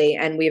lovely.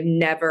 And we've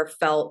never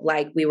felt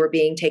like we were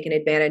being taken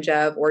advantage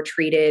of or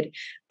treated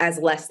as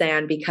less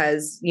than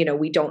because,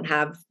 we don't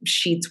have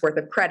sheets worth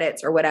of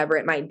credits or whatever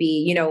it might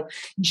be.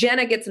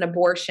 Jenna Gets an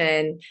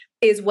Abortion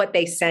is what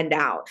they send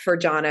out for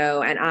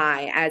Jono and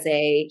I as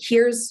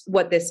here's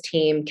what this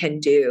team can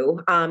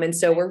do. And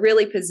so we're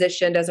really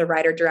positioned as a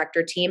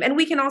writer-director team, and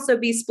we can also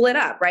be split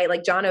up, right?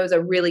 Like Jono is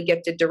a really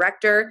gifted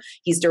director.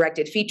 He's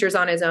directed features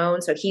on his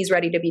own, so he's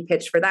ready to be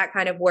pitched for that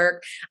kind of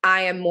work.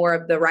 I am more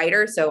of the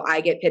writer, so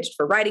I get pitched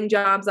for writing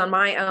jobs on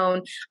my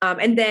own.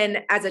 And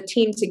then as a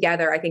team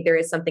together, I think there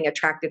is something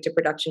attractive to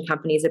production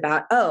companies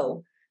about,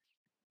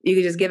 you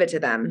can just give it to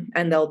them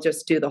and they'll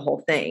just do the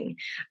whole thing.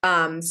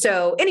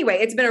 So anyway,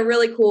 it's been a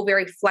really cool,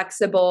 very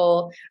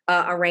flexible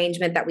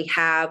arrangement that we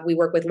have. We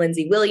work with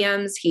Lindsay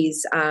Williams.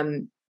 He's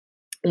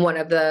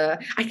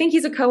I think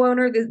he's a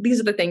co-owner.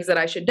 These are the things that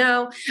I should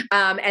know.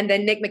 And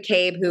then Nick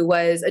McCabe, who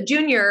was a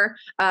junior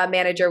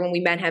manager when we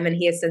met him, and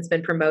he has since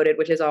been promoted,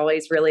 which is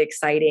always really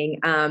exciting.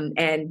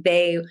 And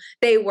they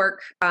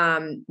work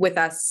with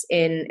us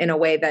in a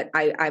way that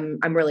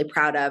I'm really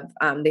proud of.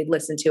 They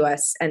listen to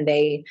us, and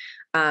they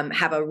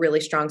have a really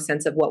strong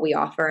sense of what we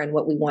offer and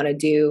what we want to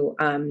do.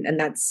 And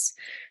that's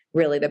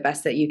really the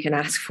best that you can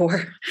ask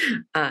for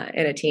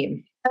in a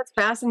team. That's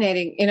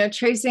fascinating.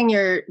 Tracing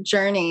your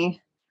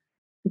journey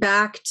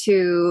back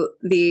to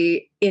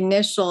the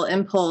initial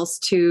impulse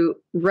to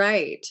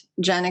write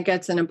Jenna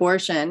Gets an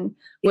Abortion,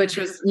 which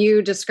was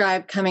you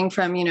described coming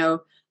from,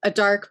 a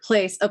dark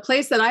place, a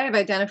place that I have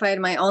identified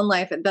in my own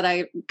life that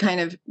I kind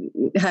of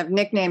have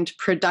nicknamed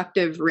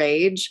productive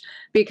rage,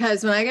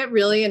 because when I get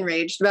really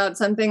enraged about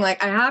something,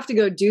 like I have to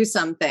go do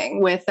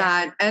something with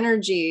that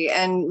energy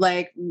and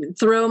like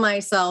throw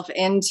myself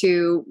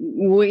into,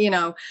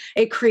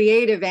 a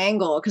creative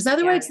angle, because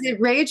otherwise the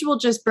rage will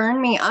just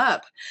burn me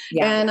up.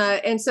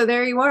 And so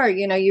there you are,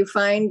 you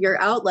find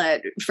your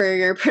outlet for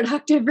your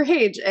productive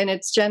rage, and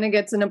it's Jenna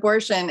Gets an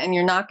Abortion, and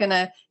you're not going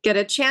to get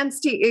a chance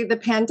to, the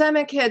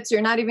pandemic hits,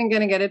 you're not even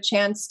going to get a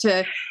chance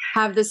to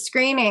have the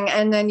screening,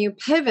 and then you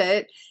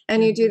pivot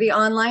and you do the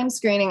online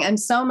screening, and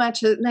so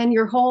much, then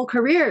your whole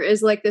career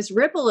is like this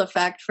ripple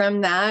effect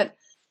from that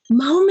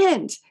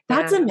moment.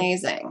 That's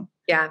amazing.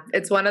 Yeah.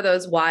 It's one of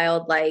those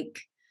wild, like,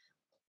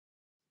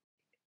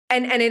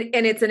 And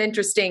it's an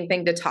interesting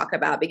thing to talk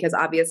about, because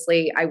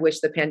obviously I wish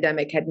the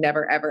pandemic had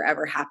never, ever,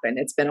 ever happened.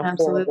 It's been a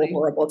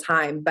horrible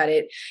time, but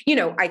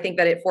I think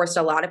that it forced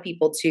a lot of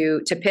people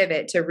to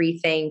pivot, to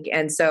rethink.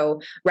 And so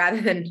rather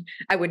than,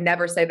 I would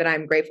never say that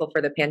I'm grateful for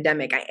the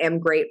pandemic. I am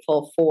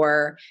grateful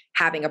for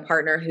having a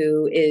partner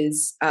who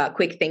is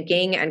quick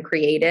thinking and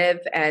creative.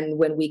 And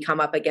when we come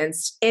up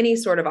against any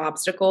sort of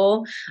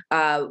obstacle,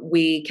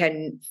 we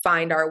can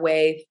find our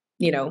way,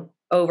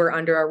 over,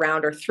 under,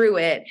 around, or through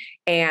it.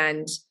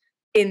 And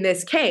in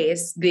this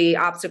case, the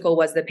obstacle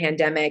was the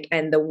pandemic,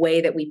 and the way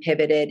that we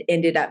pivoted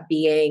ended up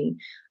being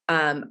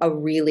a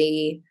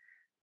really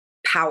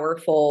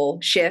powerful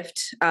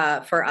shift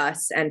for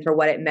us and for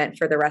what it meant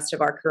for the rest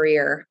of our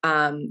career.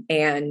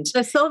 And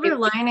the silver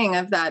lining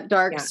of that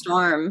dark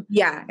storm.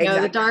 Yeah,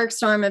 exactly. The dark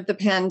storm of the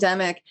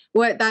pandemic.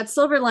 What that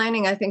silver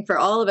lining, I think, for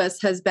all of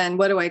us has been,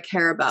 what do I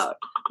care about?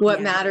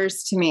 What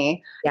matters to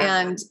me?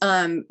 Yeah.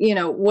 And,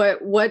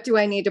 what do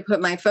I need to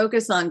put my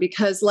focus on?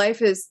 Because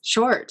life is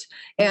short.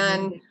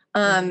 And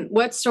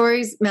what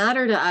stories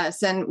matter to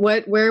us, and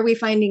where are we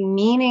finding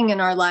meaning in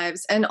our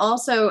lives, and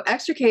also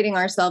extricating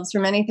ourselves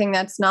from anything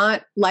that's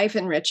not life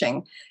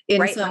enriching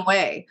in some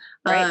way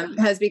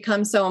has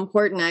become so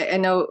important. I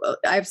know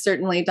I've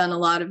certainly done a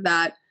lot of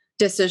that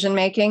decision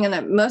making, and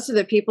that most of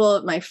the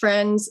people, my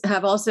friends,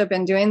 have also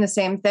been doing the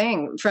same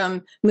thing,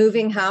 from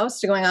moving house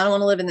to going, I don't want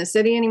to live in the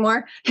city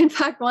anymore. In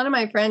fact, one of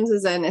my friends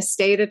is an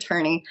estate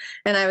attorney,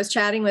 and I was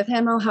chatting with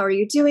him, how are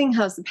you doing?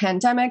 How's the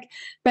pandemic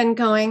been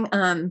going?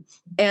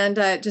 And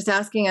just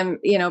asking him,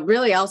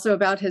 really also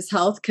about his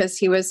health, because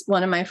he was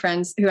one of my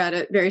friends who had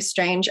a very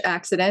strange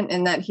accident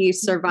in that he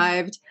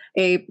survived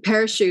a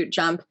parachute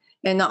jump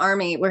in the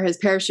Army where his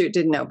parachute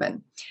didn't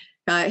open.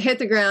 Hit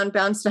the ground,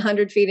 bounced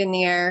 100 feet in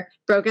the air,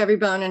 broke every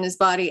bone in his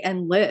body,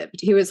 and lived.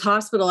 He was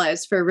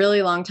hospitalized for a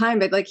really long time,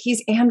 but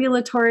he's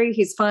ambulatory,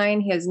 he's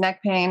fine, he has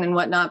neck pain and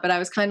whatnot. But I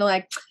was kind of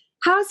like,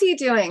 how's he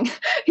doing?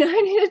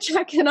 I need to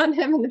check in on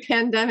him in the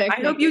pandemic.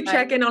 I hope you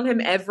check in on him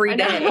every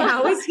day.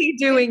 How is he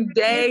doing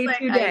day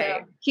to day?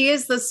 He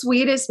is the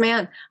sweetest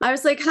man. I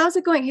was like, how's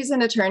it going? He's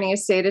an attorney, a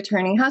state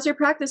attorney. How's your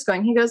practice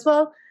going? He goes,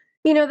 well,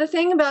 the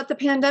thing about the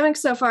pandemic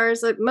so far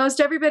is that most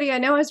everybody I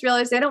know has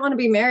realized they don't want to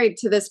be married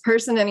to this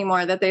person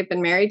anymore that they've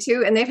been married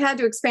to. And they've had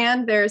to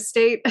expand their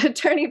state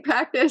attorney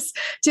practice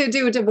to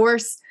do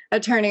divorce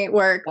attorney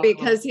work,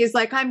 because he's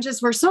like,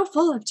 we're so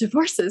full of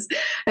divorces.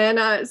 And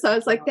so I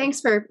was like,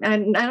 thanks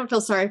and I don't feel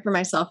sorry for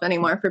myself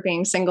anymore for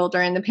being single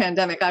during the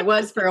pandemic. I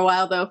was for a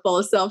while, though, full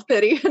of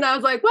self-pity. And I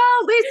was like, well,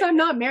 at least I'm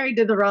not married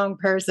to the wrong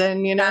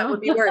person, That would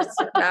be worse.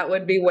 That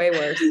would be way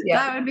worse. Yeah.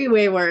 That would be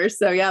way worse.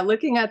 So yeah,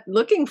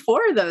 looking for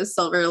those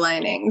silver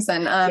linings.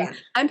 And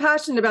I'm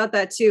passionate about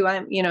that too.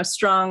 I'm,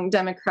 strong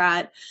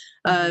Democrat,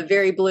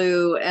 very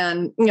blue,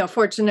 and,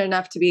 fortunate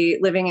enough to be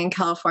living in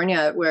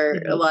California,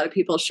 where a lot of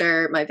people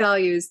share my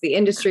values, the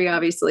industry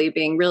obviously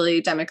being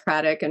really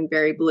democratic and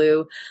very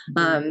blue.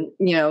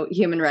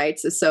 Human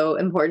rights is so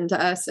important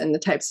to us, and the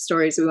types of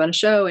stories we want to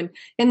show. And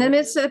in the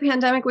midst of the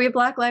pandemic, we have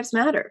Black Lives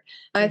Matter.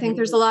 I think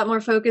there's a lot more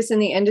focus in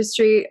the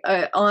industry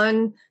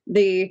on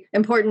the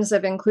importance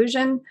of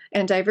inclusion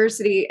and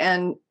diversity,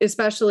 and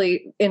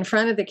especially in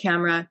front of the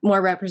camera,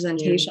 more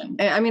representation.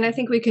 I mean, I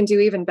think we can do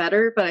even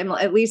better, but I'm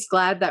at least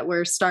glad that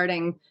we're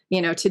starting,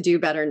 to do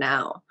better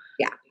now.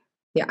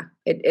 Yeah.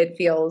 It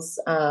feels,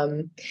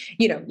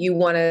 you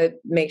want to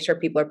make sure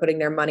people are putting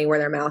their money where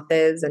their mouth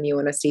is, and you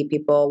want to see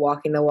people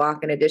walking the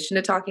walk in addition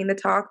to talking the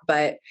talk.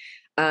 But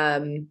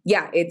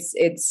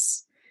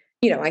it's,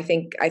 I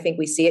think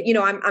we see it.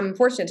 I'm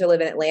fortunate to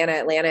live in Atlanta.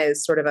 Atlanta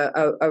is sort of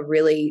a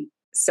really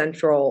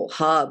central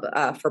hub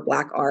for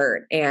Black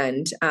art.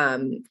 And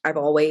I've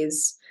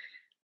always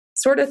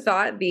sort of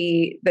thought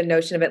the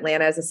notion of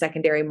Atlanta as a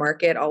secondary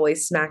market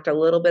always smacked a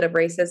little bit of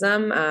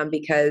racism,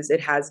 because it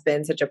has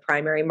been such a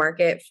primary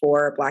market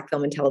for Black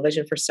film and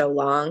television for so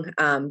long.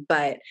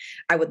 But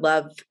I would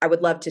love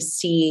to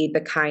see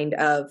the kind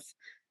of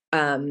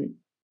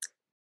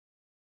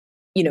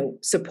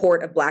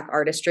support of Black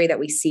artistry that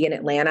we see in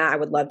Atlanta. I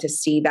would love to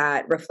see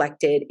that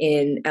reflected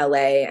in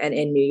LA and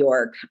in New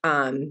York,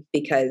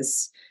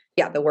 because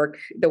the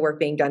work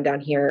being done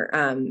down here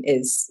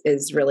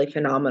is really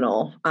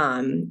phenomenal.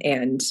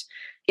 And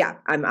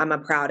I'm a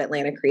proud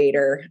Atlanta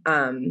creator,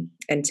 and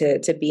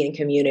to be in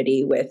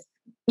community with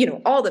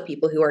all the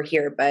people who are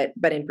here,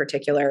 but in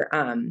particular,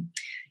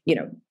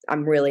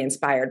 I'm really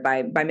inspired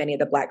by many of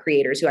the Black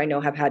creators who I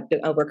know have had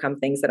to overcome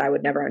things that I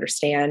would never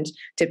understand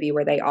to be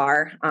where they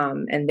are.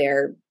 And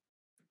they're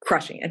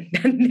crushing it.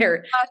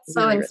 That's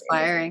so really,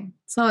 inspiring. Really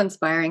so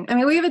inspiring. I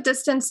mean, we have a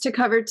distance to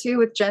cover too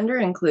with gender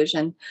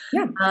inclusion.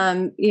 Yeah.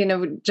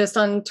 Just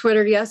on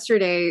Twitter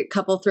yesterday, a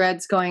couple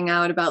threads going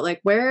out about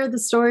where are the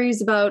stories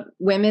about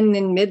women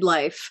in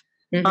midlife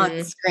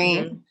on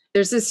screen?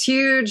 There's this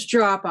huge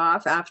drop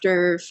off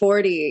after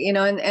 40,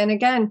 and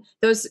again,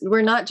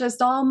 we're not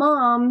just all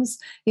moms,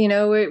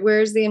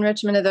 where's the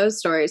enrichment of those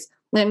stories?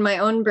 in my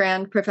own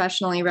brand,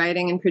 professionally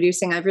writing and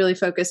producing, I've really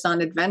focused on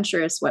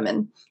adventurous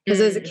women. Because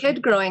as a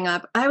kid growing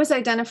up, I was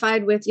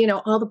identified with,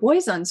 all the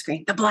boys on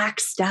screen, the Black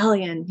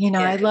Stallion,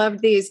 I loved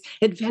these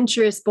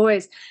adventurous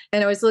boys.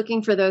 And I was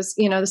looking for those,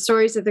 the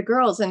stories of the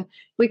girls. And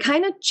we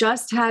kind of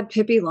just had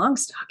Pippi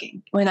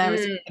Longstocking when I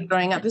was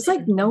growing up. It's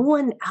like no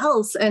one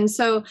else. And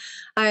so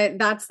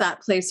that's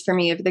that place for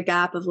me of the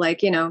gap of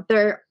like,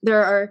 there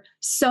are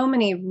so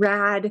many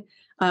rad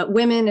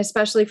women,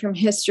 especially from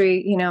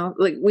history,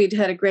 like we'd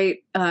had a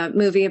great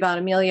movie about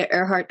Amelia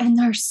Earhart, and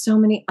there are so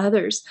many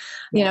others,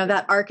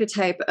 that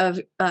archetype of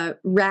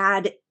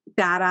rad,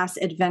 badass,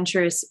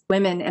 adventurous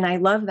women. And I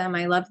love them.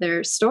 I love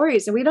their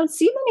stories. And we don't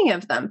see many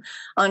of them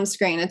on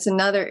screen. It's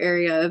another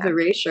area of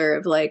erasure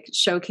of like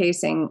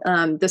showcasing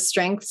the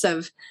strengths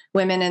of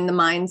women and the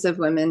minds of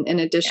women, in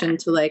addition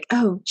to like,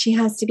 oh, she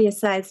has to be a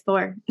size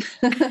 4.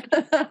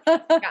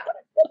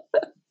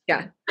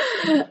 Yeah.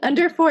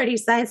 Under 40,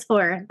 size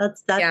 4.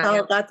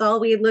 That's all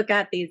we look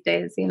at these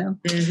days,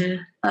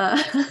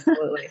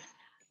 Absolutely.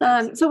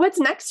 So what's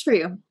next for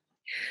you?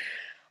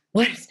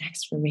 What is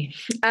next for me?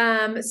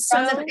 Sounds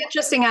like an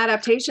interesting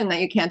adaptation that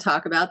you can't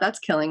talk about. That's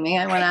killing me.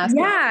 I want to ask.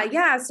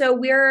 Yeah. So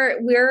we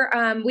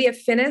have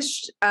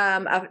finished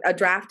a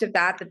draft of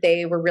that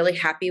they were really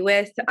happy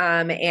with,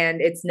 and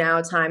it's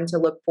now time to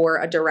look for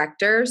a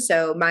director.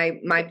 So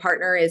my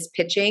partner is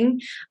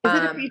pitching. Is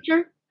it a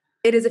feature?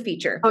 It is a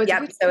feature. Oh,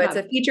 So it's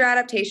a feature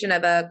adaptation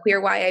of a queer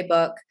YA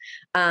book.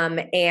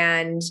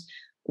 And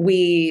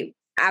we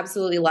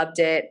absolutely loved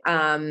it.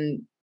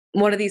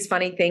 One of these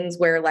funny things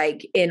where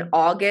like in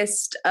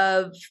August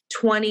of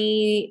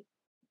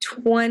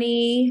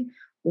 2020,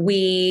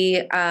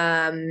 we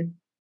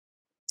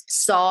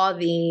saw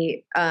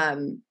the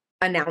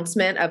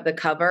announcement of the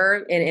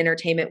cover in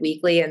Entertainment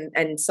Weekly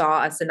and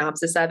saw a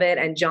synopsis of it.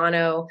 And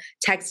Jono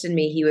texted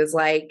me. He was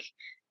like,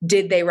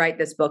 did they write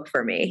this book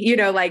for me?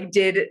 I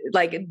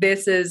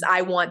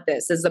want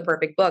this. This is the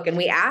perfect book. And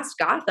we asked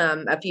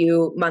Gotham a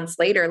few months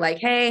later, like,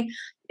 hey,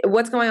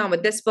 what's going on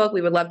with this book?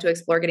 We would love to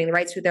explore getting the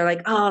rights to it. They're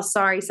like, oh,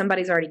 sorry,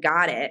 somebody's already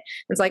got it.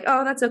 It's like,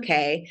 oh, that's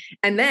okay.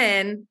 And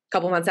then a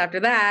couple months after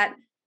that,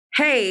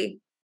 hey,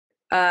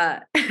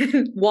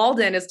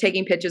 Walden is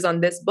taking pitches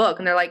on this book.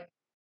 And they're like,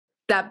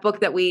 that book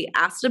that we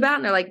asked about?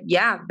 And they're like,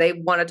 yeah, they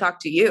want to talk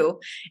to you.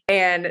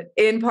 And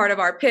in part of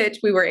our pitch,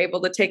 we were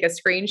able to take a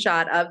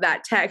screenshot of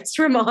that text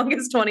from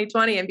August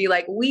 2020 and be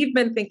like, we've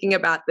been thinking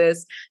about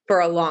this for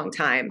a long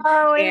time.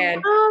 Oh,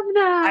 and I love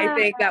that. I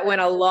think that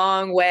went a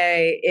long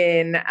way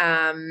in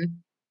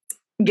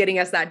getting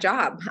us that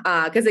job.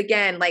 Because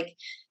again, like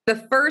the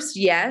first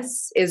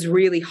yes is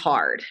really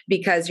hard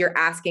because you're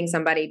asking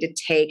somebody to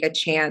take a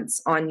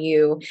chance on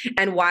you.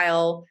 And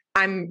while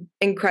I'm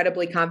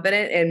incredibly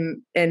confident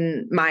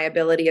in my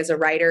ability as a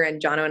writer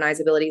and Jono and I's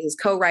abilities as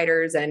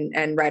co-writers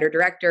and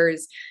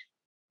writer-directors,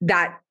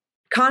 that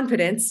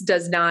confidence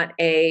does not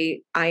a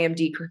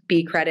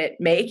IMDb credit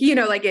make,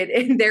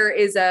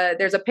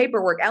 there's a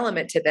paperwork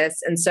element to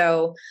this. And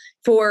so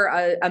for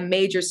a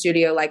major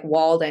studio like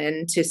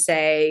Walden to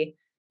say,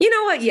 you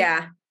know what?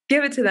 Yeah,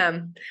 give it to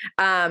them.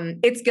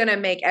 It's going to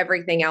make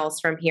everything else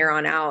from here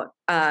on out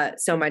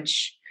so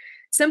much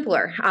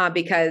simpler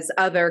because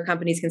other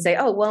companies can say,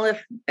 oh, well,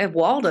 if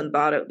Walden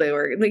thought it, they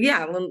were like,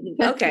 yeah, well,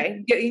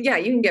 okay. Yeah,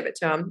 you can give it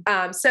to them.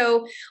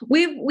 So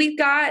we've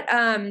got,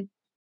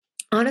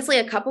 honestly,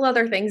 a couple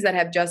other things that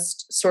have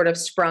just sort of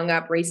sprung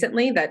up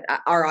recently that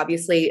are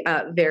obviously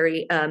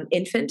very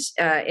infant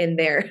in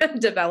their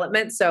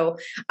development. So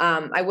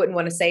I wouldn't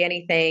want to say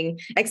anything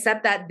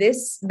except that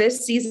this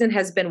season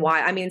has been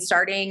wild. I mean,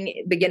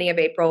 starting beginning of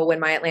April when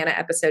my Atlanta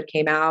episode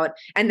came out,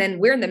 and then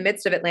we're in the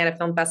midst of Atlanta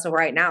Film Festival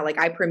right now. Like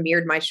I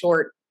premiered my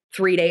short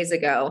 3 days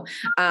ago.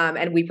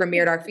 And we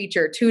premiered our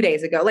feature 2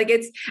 days ago. Like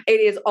it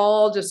is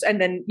all just,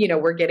 and then,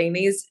 we're getting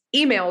these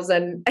emails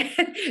and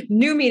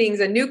new meetings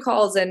and new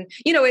calls. And,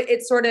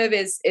 it sort of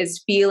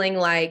is feeling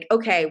like,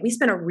 okay, we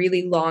spent a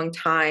really long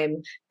time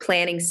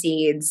planting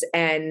seeds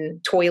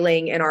and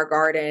toiling in our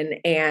garden.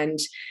 And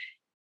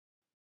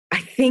I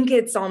think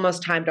it's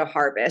almost time to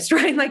harvest,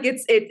 right? Like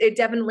it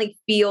definitely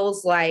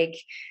feels like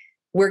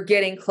we're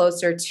getting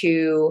closer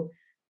to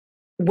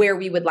where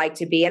we would like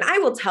to be. And I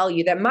will tell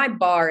you that my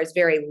bar is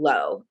very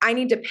low. I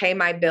need to pay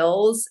my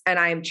bills and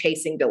I am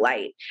chasing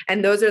delight.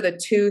 And those are the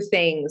two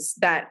things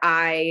that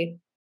I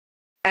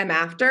am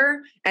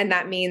after. And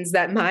that means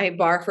that my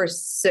bar for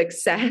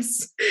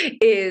success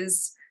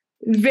is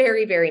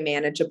very, very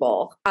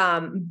manageable.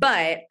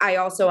 But I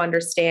also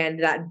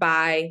understand that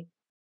by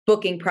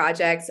booking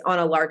projects on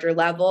a larger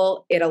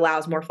level, it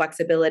allows more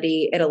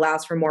flexibility. It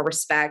allows for more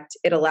respect.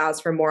 It allows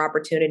for more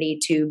opportunity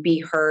to be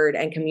heard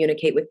and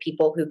communicate with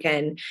people who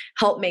can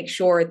help make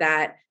sure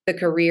that the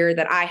career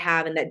that I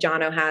have and that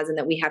Jono has and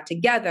that we have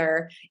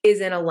together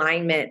is in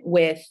alignment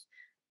with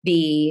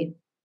the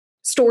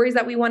stories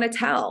that we want to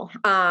tell.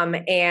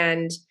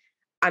 And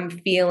I'm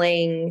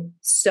feeling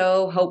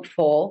so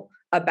hopeful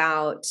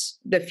about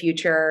the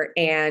future.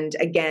 And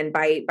again,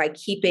 by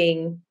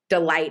keeping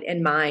delight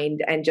in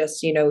mind and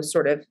just,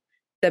 sort of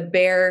the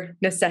bare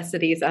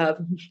necessities of,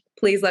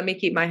 please let me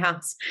keep my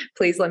house.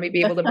 Please let me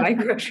be able to buy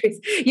groceries.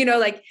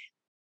 Like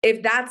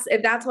if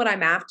that's what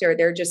I'm after,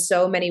 there are just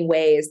so many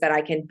ways that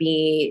I can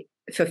be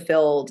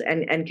fulfilled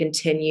and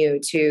continue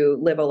to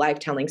live a life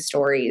telling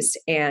stories.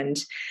 And,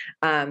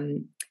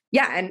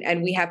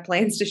 and we have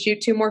plans to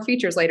shoot 2 more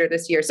features later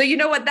this year. So you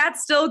know what,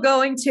 that's still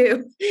going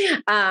to,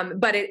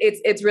 but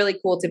it's really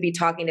cool to be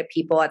talking to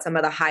people at some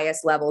of the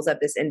highest levels of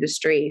this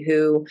industry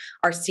who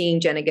are seeing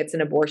Jenna Gets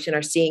an Abortion,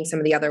 are seeing some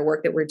of the other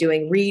work that we're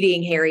doing,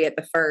 reading Harriet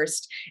the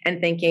First and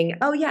thinking,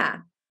 oh yeah,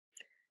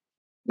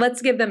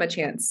 let's give them a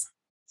chance.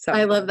 So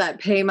I love that.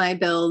 Pay my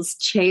bills,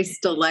 chase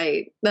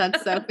delight.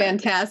 That's so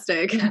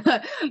fantastic.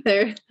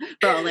 They're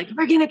all like,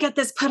 we're going to get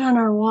this put on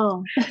our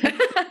wall.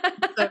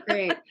 So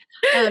great.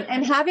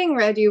 And having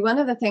read you, one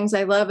of the things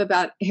I love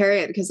about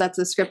Harriet, because that's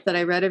a script that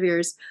I read of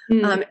yours,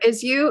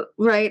 is you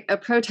write a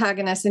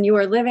protagonist and you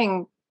are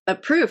living a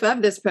proof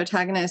of this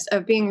protagonist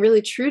of being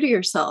really true to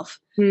yourself.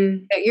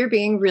 That you're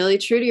being really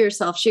true to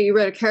yourself. You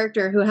wrote a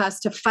character who has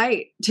to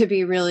fight to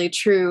be really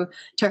true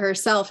to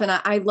herself. And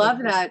I love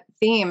that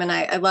theme. And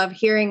I love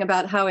hearing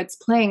about how it's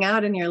playing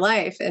out in your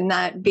life, and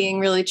that being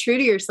really true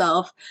to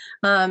yourself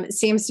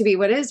seems to be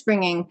what is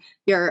bringing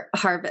your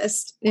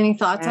harvest. Any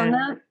thoughts on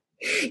that?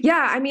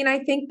 Yeah. I mean, I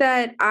think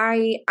that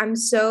I'm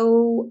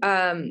so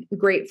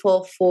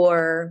grateful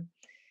for,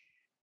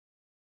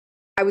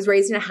 I was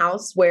raised in a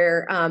house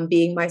where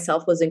being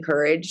myself was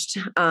encouraged.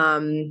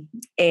 And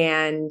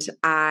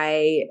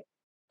I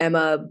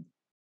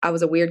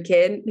was a weird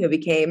kid who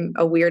became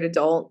a weird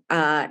adult.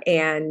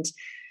 And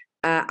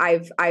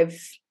I've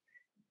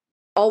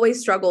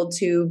always struggled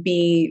to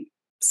be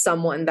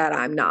someone that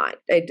I'm not.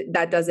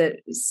 That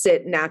doesn't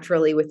sit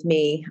naturally with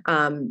me.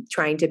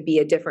 Trying to be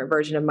a different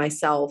version of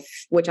myself,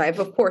 which I've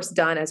of course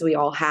done, as we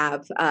all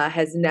have,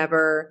 has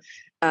never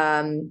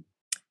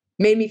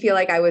made me feel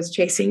like I was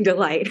chasing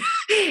delight.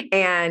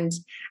 And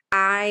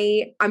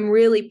I'm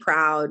really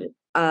proud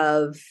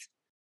of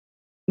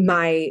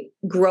my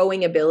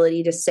growing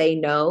ability to say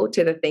no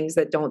to the things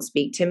that don't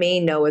speak to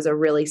me. No is a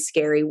really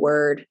scary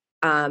word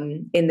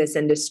in this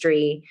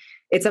industry.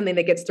 It's something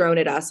that gets thrown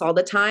at us all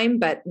the time,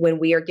 but when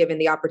we are given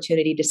the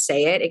opportunity to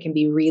say it, it can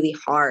be really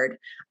hard.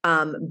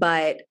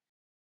 But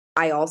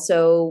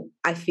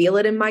I feel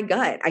it in my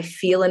gut. I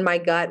feel in my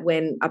gut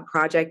when a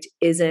project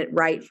isn't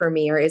right for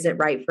me or isn't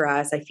right for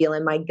us. I feel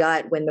in my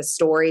gut when the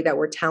story that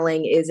we're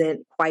telling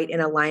isn't quite in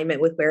alignment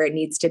with where it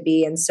needs to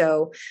be. And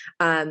so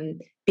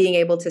being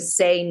able to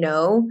say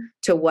no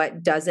to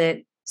what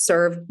doesn't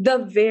serve the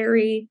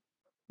very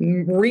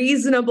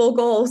reasonable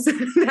goals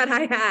that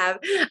I have,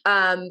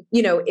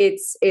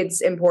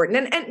 it's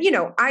important.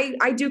 And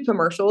I do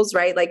commercials,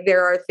 right? Like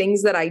there are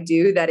things that I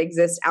do that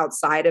exist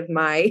outside of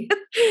my,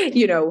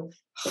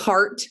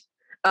 heart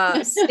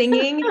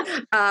stinging.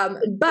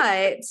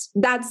 But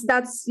that's,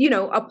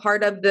 a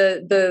part of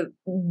the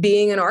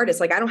being an artist.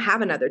 Like I don't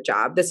have another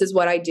job. This is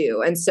what I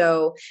do. And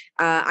so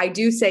I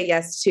do say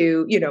yes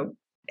to,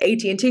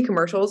 AT&T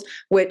commercials,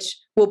 which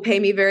will pay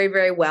me very,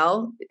 very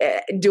well.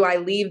 Do I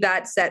leave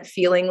that set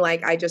feeling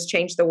like I just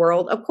changed the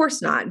world? Of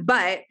course not.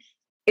 But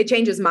it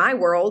changes my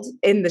world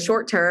in the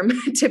short term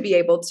to be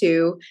able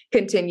to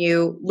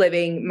continue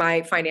living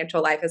my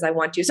financial life as I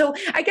want to. So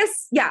I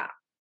guess, yeah.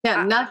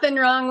 Yeah, nothing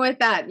wrong with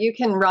that. You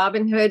can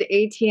Robinhood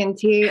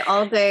AT&T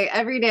all day,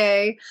 every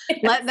day. Yes.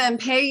 Let them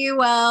pay you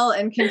well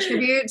and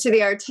contribute to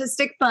the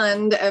artistic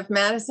fund of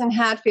Madison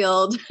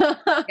Hatfield.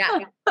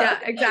 Yeah,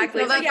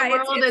 exactly. So that the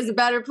world is a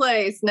better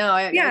place. No,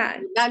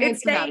 that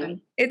needs to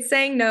happen. It's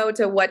saying no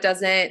to what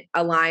doesn't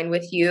align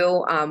with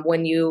you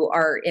when you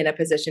are in a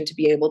position to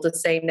be able to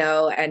say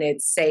no, and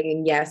it's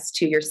saying yes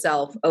to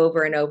yourself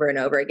over and over and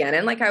over again.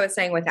 And like I was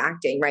saying with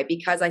acting, right?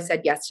 Because I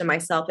said yes to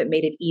myself, it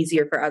made it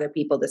easier for other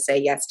people to say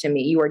yes to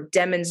me. You are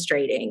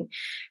demonstrating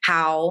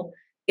how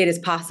it is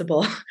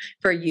possible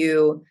for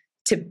you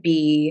to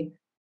be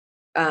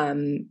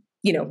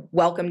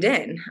welcomed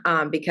in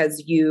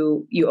because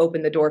you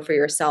open the door for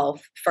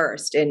yourself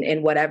first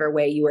in whatever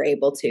way you were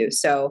able to.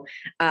 So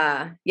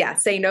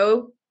say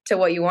no to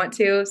what you want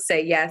to,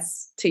 say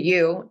yes to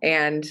you.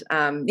 And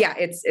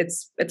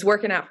it's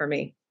working out for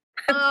me.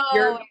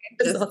 Oh,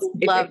 I just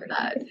love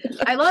that.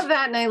 I love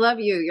that. And I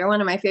love you. You're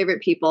one of my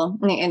favorite people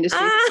in the industry.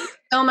 Thank you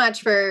so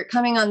much for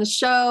coming on the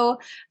show,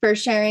 for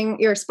sharing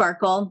your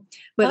sparkle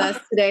with us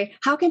today.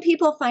 How can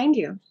people find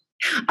you?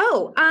 I'm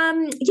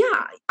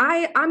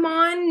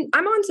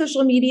on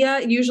social media,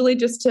 usually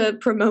just to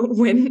promote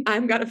when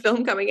I've got a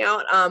film coming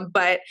out.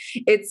 But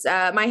it's,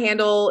 my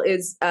handle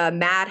is,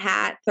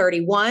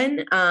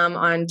 MadHat31,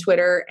 on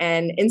Twitter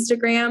and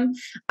Instagram.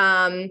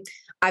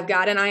 I've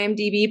got an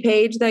IMDb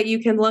page that you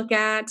can look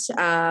at.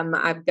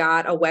 I've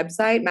got a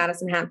website,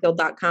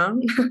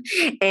 MadisonHatfield.com.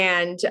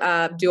 And,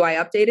 do I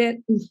update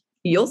it?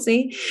 You'll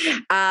see.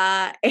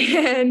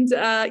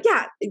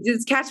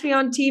 Just catch me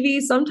on TV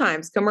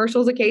sometimes,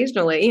 commercials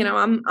occasionally.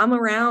 I'm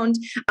around.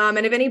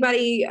 And if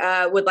anybody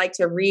would like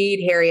to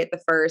read Harriet the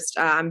First,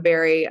 I'm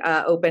very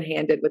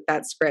open-handed with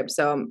that script.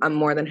 So I'm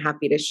more than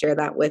happy to share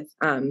that with,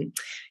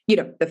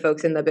 the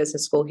folks in the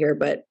business school here.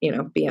 But,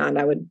 beyond,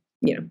 I would,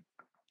 I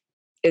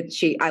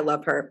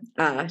love her.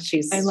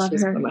 She's one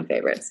of my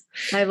favorites.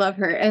 I love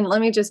her. And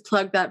let me just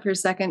plug that for a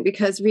second,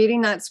 because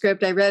reading that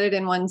script, I read it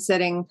in one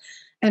sitting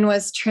and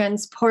was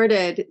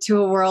transported to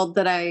a world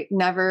that I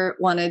never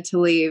wanted to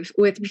leave,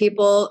 with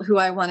people who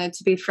I wanted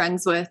to be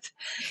friends with.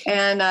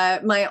 And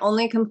my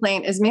only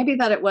complaint is maybe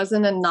that it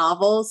wasn't a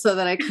novel, so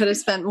that I could have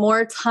spent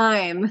more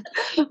time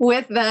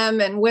with them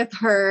and with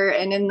her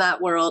and in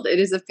that world. It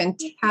is a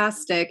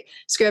fantastic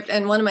script,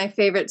 and one of my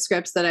favorite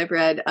scripts that I've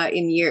read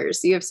in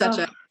years. You have such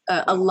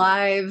a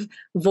live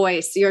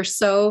voice. You're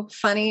so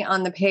funny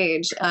on the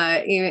page.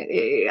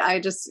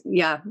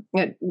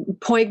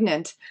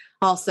 Poignant.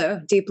 Also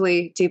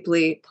deeply,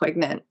 deeply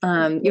poignant.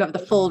 You have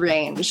the full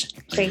range.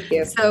 Thank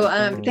you. So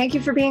thank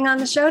you for being on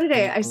the show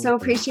today. I so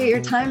appreciate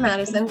your time,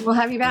 Madison. We'll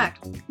have you back.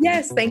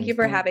 Yes, thank you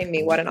for having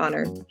me. What an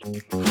honor.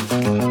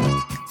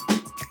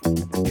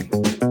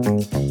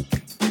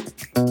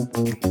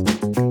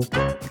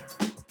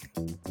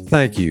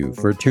 Thank you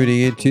for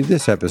tuning into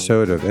this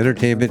episode of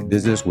Entertainment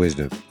Business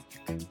Wisdom.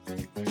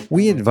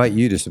 We invite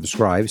you to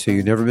subscribe so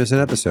you never miss an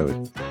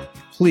episode.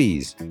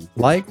 Please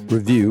like,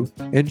 review,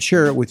 and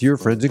share it with your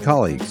friends and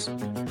colleagues.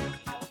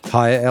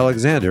 Kaya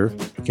Alexander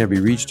can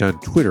be reached on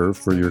Twitter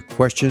for your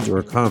questions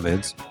or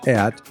comments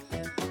at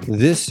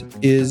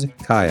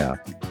ThisIsKaya.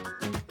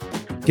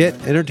 Get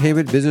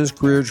entertainment business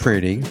career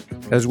training,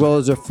 as well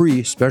as a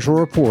free special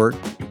report,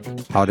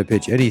 How to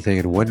Pitch Anything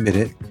in 1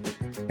 Minute,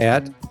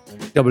 at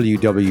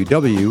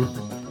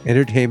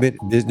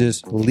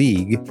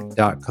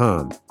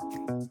www.entertainmentbusinessleague.com.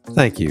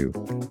 Thank you.